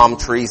the palm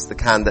trees, the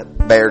kind that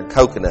bared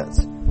coconuts.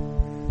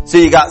 So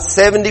you got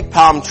 70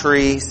 palm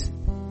trees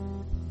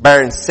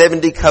bearing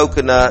 70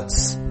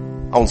 coconuts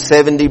on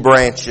 70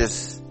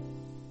 branches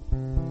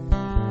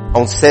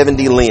on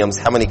 70 limbs.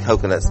 How many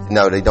coconuts?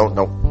 No, they don't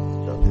know.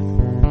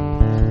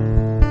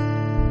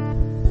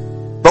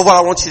 But what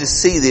I want you to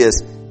see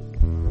this,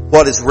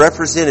 what is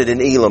represented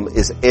in Elim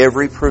is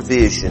every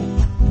provision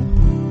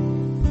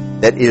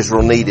that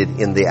Israel needed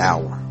in the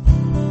hour.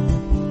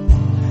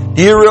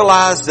 Do you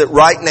realize that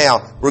right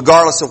now,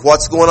 regardless of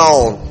what's going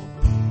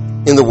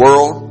on in the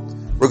world,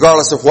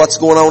 regardless of what's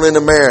going on in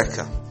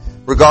America,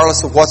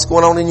 regardless of what's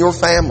going on in your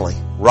family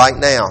right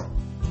now,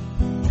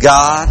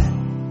 God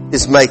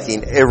is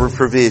making every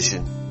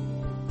provision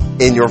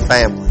in your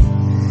family.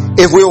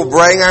 If we will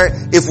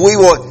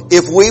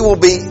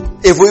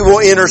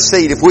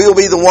intercede, if we will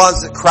be the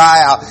ones that cry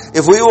out,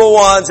 if we will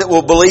ones that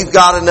will believe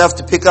God enough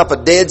to pick up a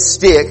dead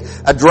stick,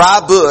 a dry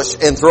bush,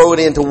 and throw it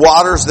into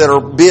waters that are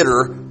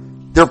bitter,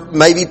 they're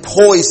maybe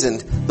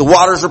poisoned. The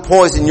waters are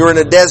poisoned. You're in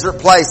a desert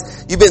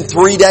place. You've been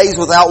 3 days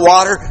without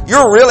water.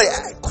 You're really,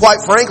 quite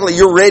frankly,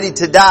 you're ready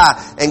to die.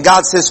 And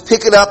God says,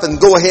 pick it up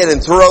and go ahead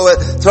and throw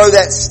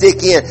that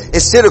stick in.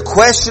 Instead of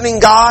questioning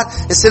God,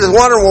 instead of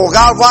wondering, well,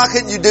 God, why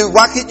couldn't you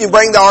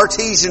bring the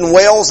artesian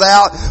wells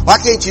out?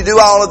 Why can't you do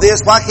all of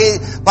this? Why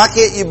can't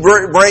you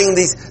bring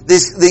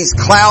these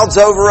clouds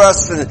over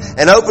us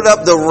and open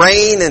up the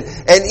rain?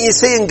 And you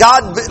see, in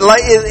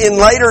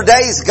later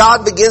days,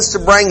 God begins to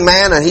bring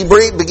manna. He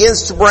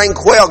begins to bring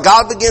quail.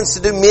 God begins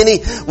to do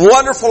many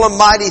wonderful and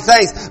mighty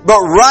things. But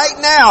right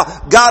now,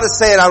 God is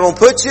saying, I'm going to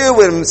put you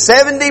with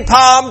 70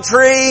 palm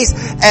trees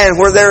and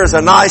where there is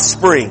a nice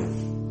spring.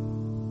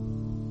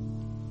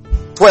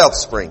 12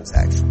 springs,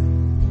 actually.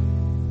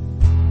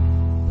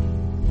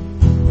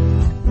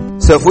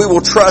 So if we will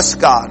trust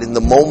God in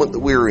the moment that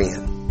we're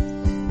in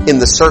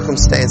the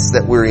circumstances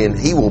that we're in,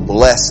 He will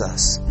bless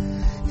us.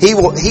 He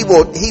will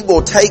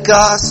take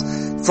us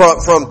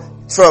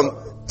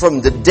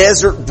from the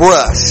desert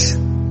brush.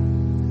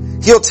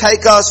 He'll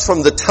take us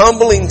from the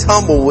tumbling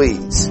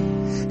tumbleweeds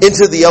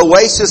into the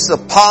oasis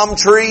of palm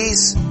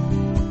trees.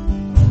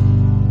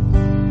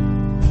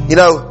 You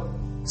know,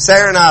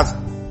 Sarah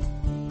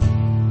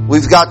and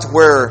we've got to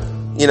where,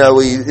 in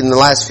the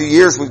last few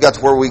years, we've got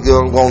to where we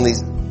go on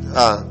these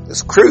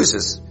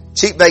cruises,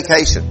 cheap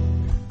vacation,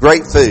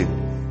 great food,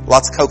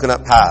 lots of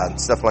coconut pie and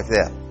stuff like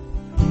that.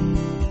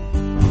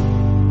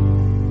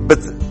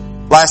 But the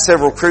last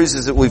several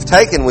cruises that we've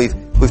taken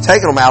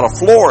them out of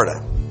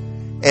Florida.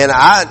 And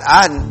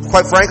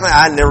quite frankly,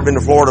 I had never been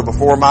to Florida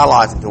before in my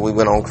life until we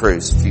went on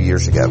cruise a few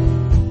years ago.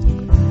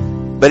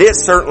 But it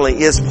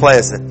certainly is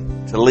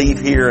pleasant to leave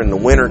here in the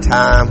winter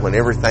time when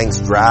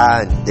everything's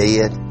dry and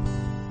dead.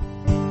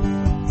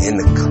 And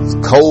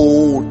the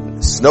cold, and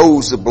the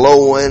snows are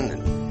blowing,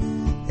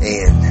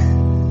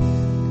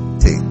 and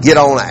to get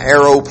on an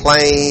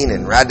aeroplane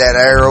and ride that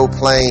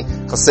aeroplane.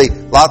 Because see, a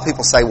lot of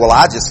people say, well,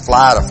 I just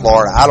fly to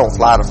Florida. I don't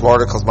fly to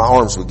Florida because my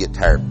arms would get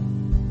tired.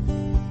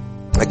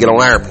 I get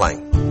on an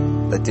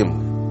airplane. Let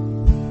them.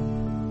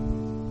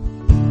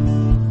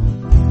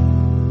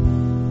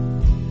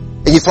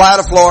 And you fly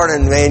to Florida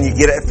and man, you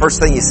get it. First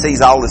thing you see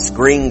is all this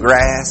green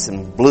grass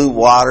and blue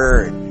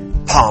water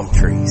and palm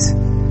trees.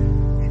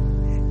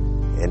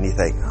 And you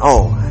think,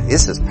 oh,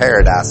 this is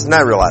paradise. And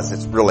I realize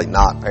it's really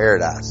not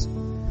paradise.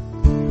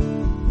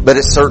 But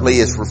it certainly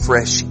is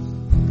refreshing.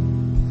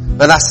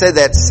 And I said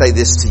that to say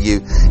this to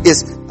you,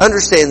 is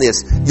understand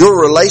this. Your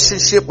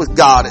relationship with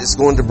God is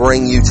going to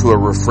bring you to a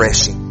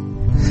refreshing.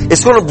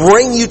 It's going to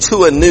bring you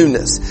to a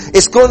newness.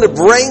 It's going to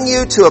bring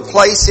you to a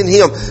place in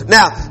Him.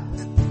 Now,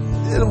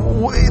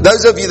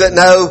 those of you that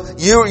know,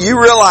 you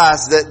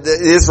realize that the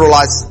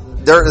Israelites,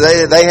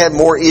 they had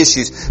more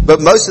issues.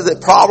 But most of the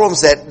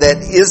problems that the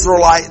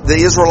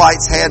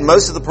Israelites had,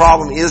 most of the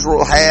problem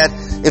Israel had,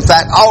 in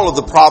fact, all of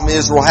the problem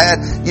Israel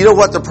had, you know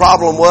what the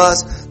problem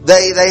was?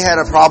 They had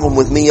a problem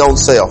with me own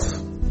self.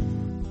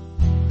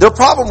 Their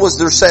problem was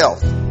their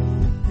self.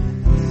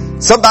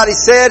 Somebody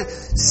said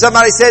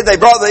they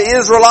brought the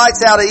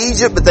Israelites out of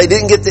Egypt, but they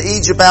didn't get the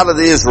Egypt out of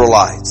the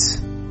Israelites.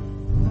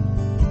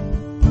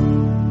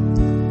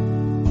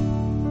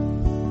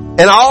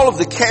 And all of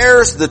the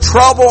cares, the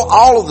trouble,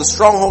 all of the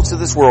strongholds of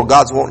this world,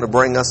 God's wanting to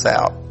bring us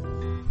out.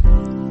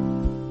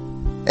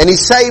 And He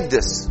saved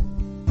us.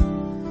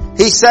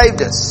 He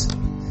saved us.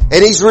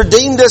 And He's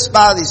redeemed us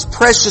by His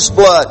precious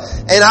blood.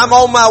 And I'm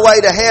on my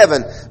way to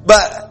heaven.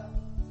 But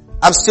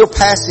I'm still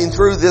passing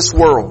through this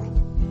world.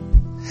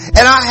 And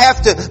I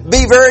have to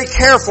be very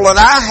careful, and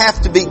I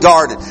have to be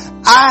guarded.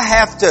 I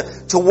have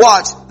to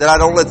watch that I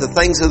don't let the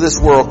things of this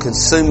world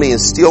consume me and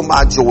steal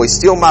my joy,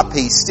 steal my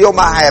peace, steal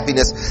my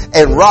happiness,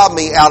 and rob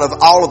me out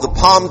of all of the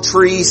palm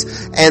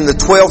trees and the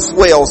 12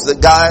 wells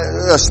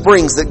that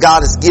springs that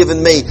God has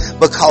given me,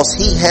 because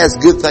He has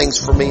good things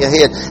for me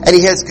ahead, and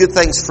He has good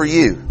things for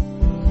you.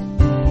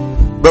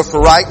 But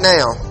for right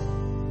now,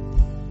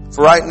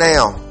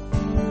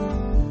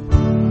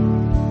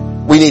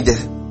 we need to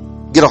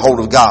get a hold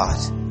of God.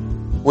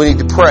 We need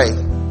to pray.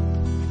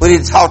 We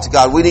need to talk to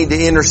God. We need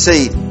to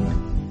intercede.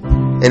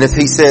 And if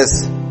He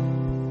says,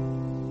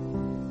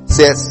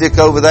 see that stick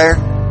over there?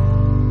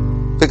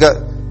 Pick up.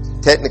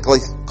 Technically,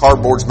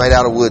 cardboard's made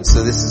out of wood,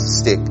 so this is a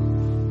stick.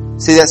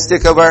 See that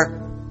stick over there?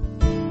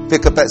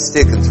 Pick up that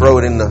stick and throw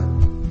it in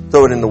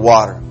the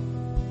water.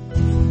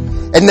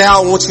 And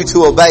now I want you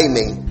to obey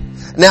me.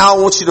 Now I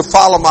want you to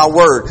follow my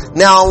word.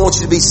 Now I want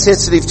you to be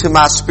sensitive to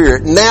my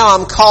spirit. Now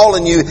I'm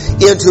calling you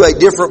into a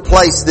different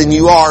place than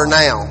you are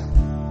now.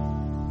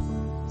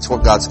 That's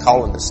what God's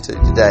calling us to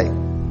today.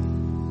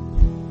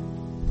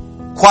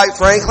 Quite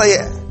frankly,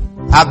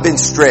 I've been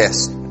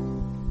stressed.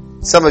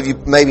 Some of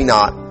you maybe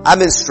not. I've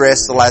been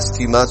stressed the last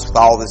few months with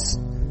all this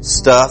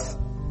stuff.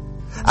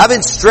 I've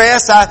been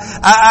stressed. I've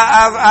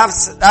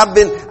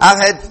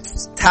had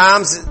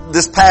times.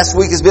 This past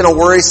week has been a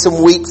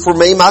worrisome week for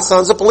me. My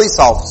son's a police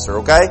officer,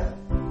 okay?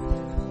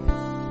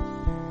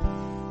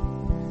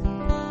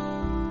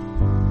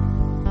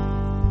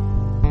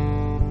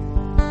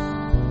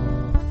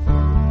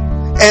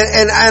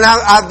 And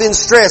I've been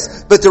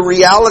stressed. But the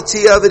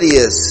reality of it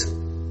is,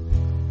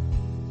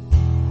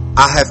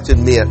 I have to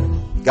admit,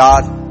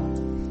 God,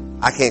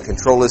 I can't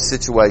control this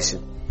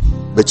situation,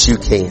 but you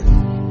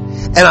can.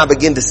 And I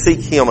begin to seek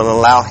Him and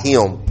allow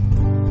Him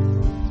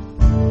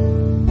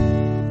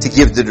to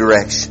give the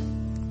direction.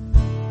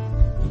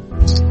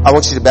 I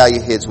want you to bow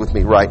your heads with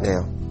me right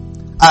now.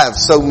 I have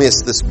so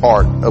missed this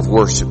part of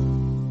worship.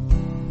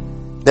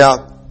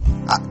 Now,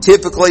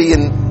 typically,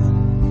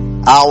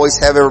 I always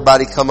have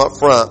everybody come up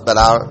front,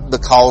 but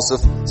because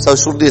of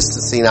social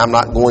distancing, I'm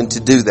not going to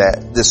do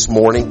that this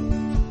morning.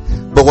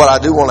 But what I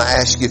do want to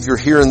ask you, if you're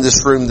here in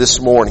this room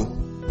this morning,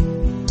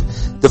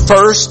 the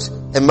first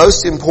and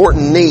most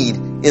important need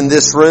in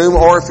this room,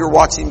 or if you're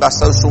watching by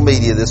social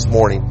media this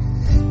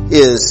morning,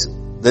 is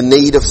the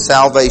need of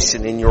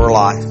salvation in your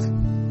life.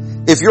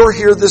 If you're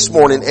here this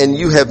morning and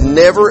you have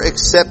never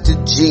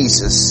accepted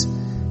Jesus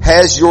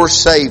as your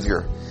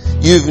Savior,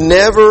 you've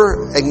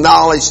never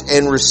acknowledged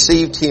and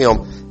received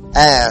Him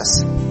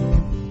as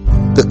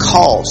the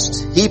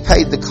cost. He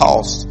paid the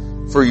cost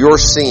for your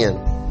sin.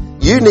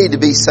 You need to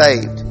be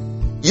saved.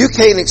 You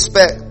can't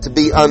expect to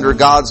be under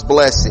God's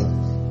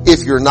blessing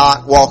if you're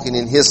not walking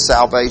in His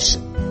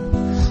salvation.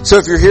 So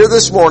if you're here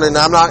this morning,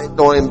 I'm not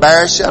going to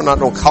embarrass you. I'm not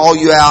going to call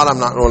you out. I'm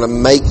not going to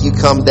make you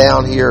come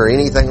down here or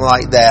anything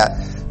like that.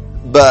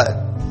 But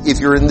if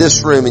you're in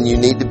this room and you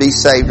need to be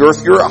saved, or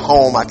if you're at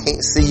home, I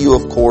can't see you,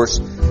 of course,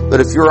 but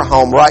if you're at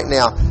home right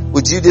now,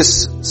 would you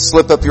just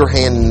slip up your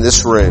hand in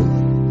this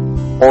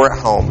room or at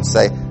home and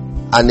say,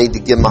 I need to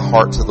give my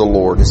heart to the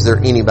Lord? Is there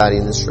anybody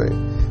in this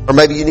room? Or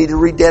maybe you need to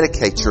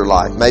rededicate your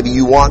life. Maybe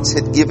you once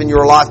had given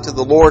your life to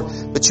the Lord,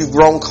 but you've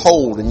grown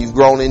cold and you've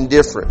grown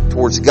indifferent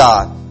towards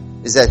God.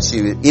 Is that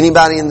you?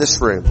 Anybody in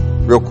this room?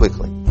 Real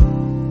quickly.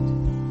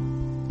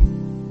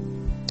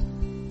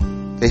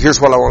 Okay, here's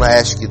what I want to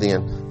ask you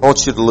then. I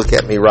want you to look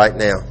at me right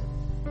now.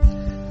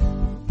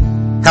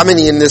 How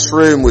many in this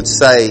room would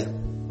say,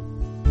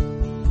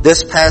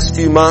 this past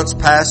few months,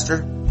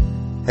 Pastor,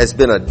 has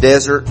been a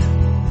desert,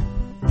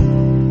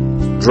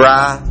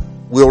 dry,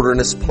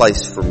 wilderness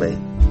place for me?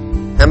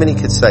 How many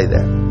could say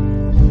that?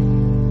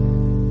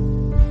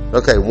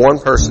 Okay, one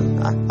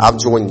person. I'll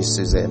join you,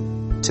 Suzanne.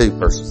 2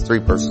 persons, 3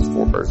 persons,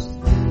 4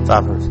 persons,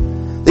 5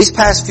 persons. These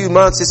past few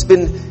months, it's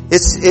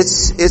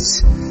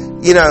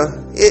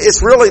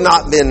really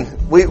not been,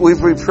 we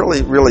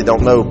really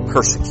don't know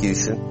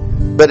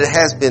persecution, but it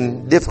has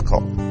been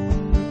difficult.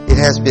 It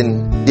has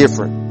been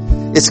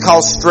different. It's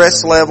caused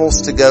stress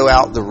levels to go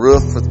out the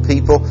roof with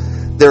people.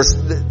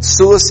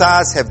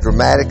 Suicides have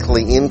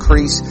dramatically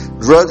increased.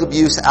 Drug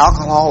abuse,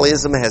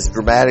 alcoholism has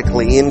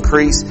dramatically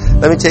increased.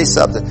 Let me tell you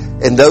something.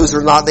 And those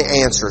are not the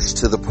answers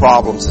to the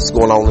problems that's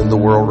going on in the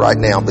world right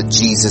now, but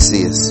Jesus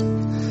is.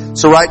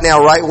 So right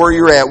now, right where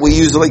you're at, we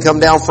usually come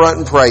down front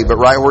and pray, but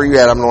right where you're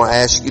at, I'm going to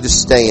ask you to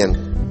stand.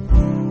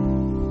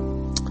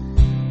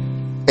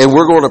 And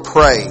we're going to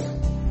pray.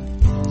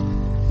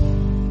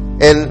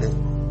 And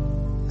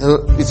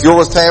if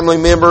you're a family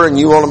member and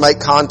you want to make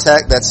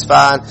contact, that's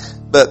fine.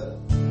 But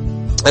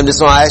I'm just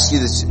going to ask you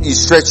that you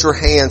stretch your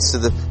hands to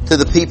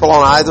the people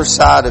on either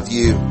side of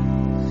you.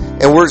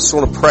 And we're just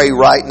going to pray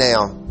right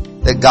now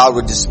that God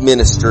would just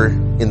minister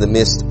in the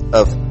midst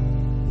of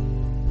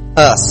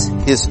us,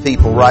 His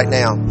people right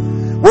now.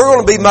 We're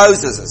going to be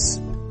Moseses.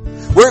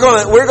 We're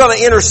going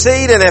to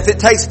intercede, and if it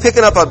takes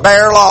picking up a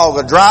bare log,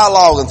 a dry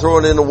log, and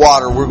throwing it in the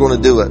water, we're going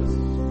to do it.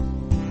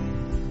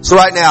 So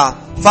right now,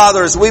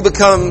 Father, as we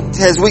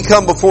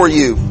come before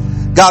you,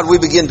 God, we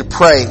begin to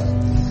pray.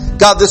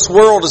 God, this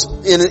world is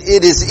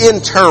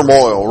in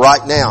turmoil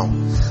right now.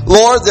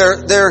 Lord,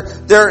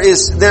 there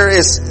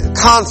is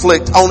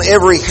conflict on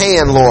every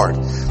hand, Lord.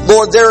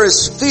 Lord, there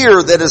is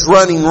fear that is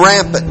running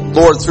rampant,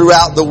 Lord,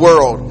 throughout the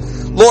world.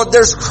 Lord,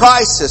 there's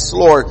crisis,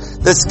 Lord,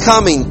 that's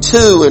coming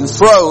to and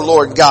fro,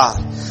 Lord God.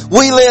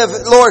 We live,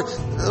 Lord,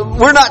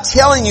 we're not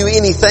telling you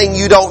anything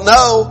you don't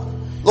know,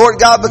 Lord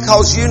God,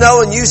 because you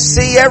know and you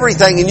see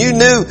everything, and you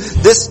knew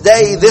this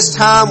day, this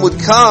time would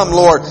come,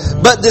 Lord.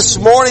 But this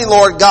morning,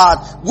 Lord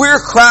God, we're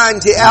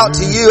crying out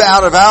to you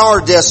out of our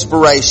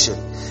desperation,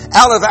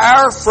 out of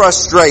our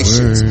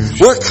frustrations.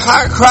 We're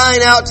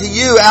crying out to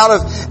you out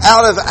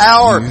of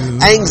our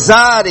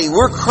anxiety.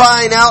 We're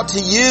crying out to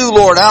you,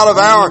 Lord, out of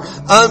our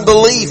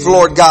unbelief,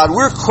 Lord God.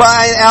 We're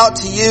crying out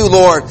to you,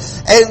 Lord,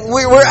 and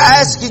we're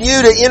asking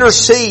you to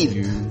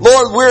intercede.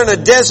 Lord, we're in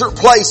a desert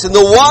place and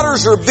the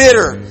waters are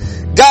bitter.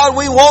 God,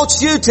 we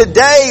want you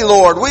today,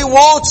 Lord. We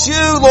want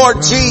you,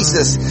 Lord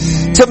Jesus,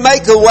 to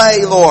make a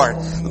way, Lord.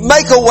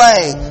 Make a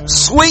way.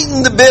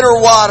 Sweeten the bitter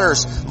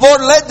waters.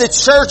 Lord, let the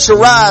church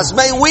arise.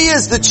 May we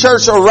as the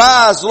church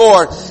arise,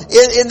 Lord,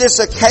 in this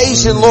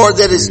occasion, Lord,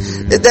 that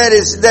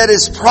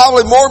is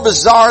probably more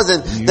bizarre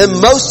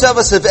than most of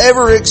us have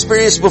ever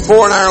experienced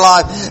before in our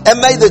life. And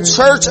may the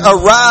church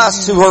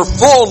arise to her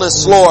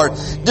fullness, Lord,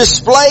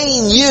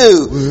 displaying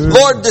you,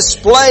 Lord,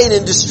 displaying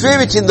and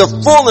distributing the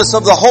fullness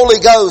of the Holy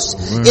Ghost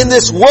in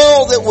this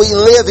world that we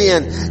live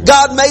in.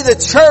 God, may the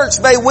church,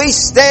 may we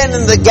stand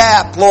in the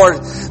gap,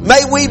 Lord.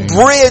 May we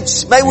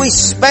bridge, may we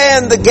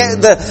span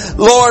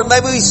Lord,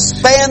 may we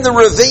span the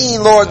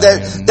ravine, Lord,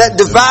 that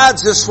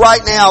divides us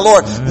right now,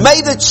 Lord.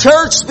 May the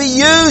church be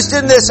used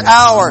in this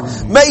hour.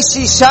 May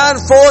she shine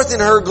forth in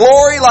her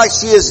glory like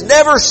she has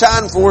never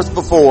shined forth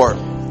before.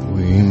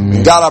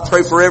 And God, I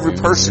pray for every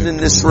person in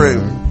this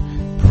room.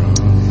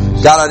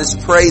 God, I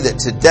just pray that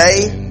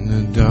today,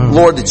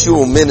 Lord, that you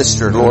will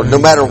minister, Lord, no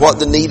matter what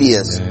the need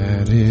is.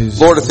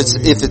 Lord, if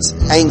it's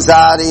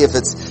anxiety, if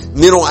it's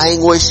mental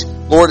anguish,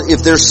 Lord,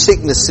 if there's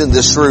sickness in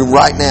this room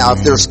right now,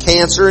 if there's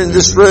cancer in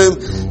this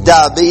room,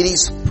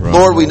 diabetes,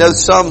 Lord, we know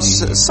some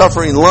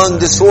suffering lung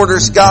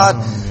disorders, God.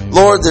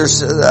 Lord,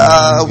 there's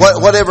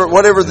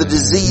whatever the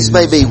disease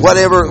may be,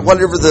 whatever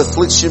the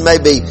affliction may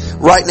be,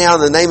 right now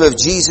in the name of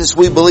Jesus,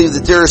 we believe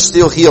that there is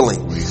still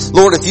healing.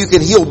 Lord, if you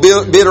can heal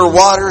bitter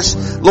waters,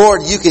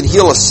 Lord, you can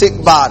heal a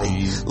sick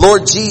body.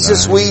 Lord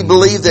Jesus, we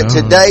believe that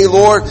today,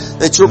 Lord,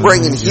 that you're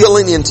bringing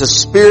healing into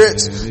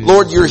spirits.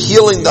 Lord, you're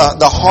healing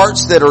the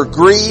hearts that are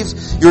grieved.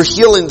 You're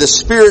healing the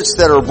spirits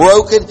that are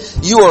broken.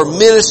 You are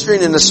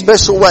ministering in a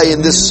special way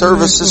in this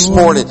service this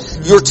morning.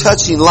 You're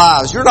touching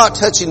lives. You're not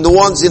touching the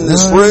ones in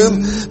this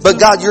room, but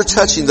God, you're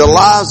touching the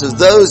lives of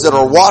those that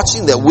are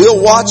watching, that will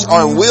watch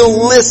or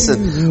will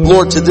listen,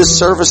 Lord, to this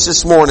service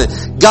this morning.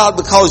 God,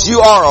 because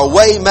you are a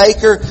way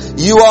maker,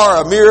 you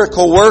are a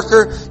miracle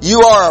worker,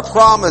 you are a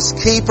promise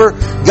keeper.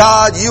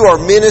 God, you are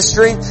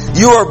ministering,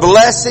 you are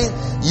blessing,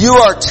 you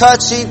are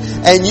touching,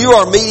 and you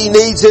are meeting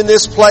needs in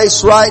this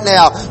place right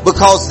now,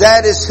 because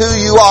that is who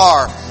you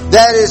are.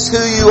 That is who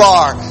you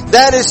are.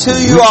 That is who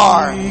you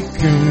are.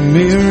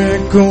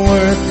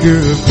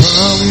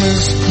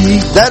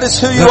 That is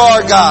who you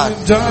are,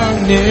 God.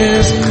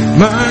 Darkness,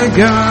 my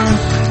God,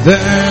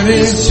 that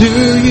is who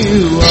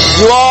you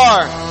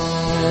are.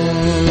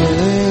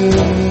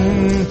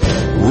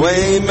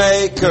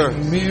 Waymaker,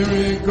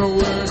 miracle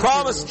worker,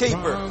 promise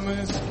keeper.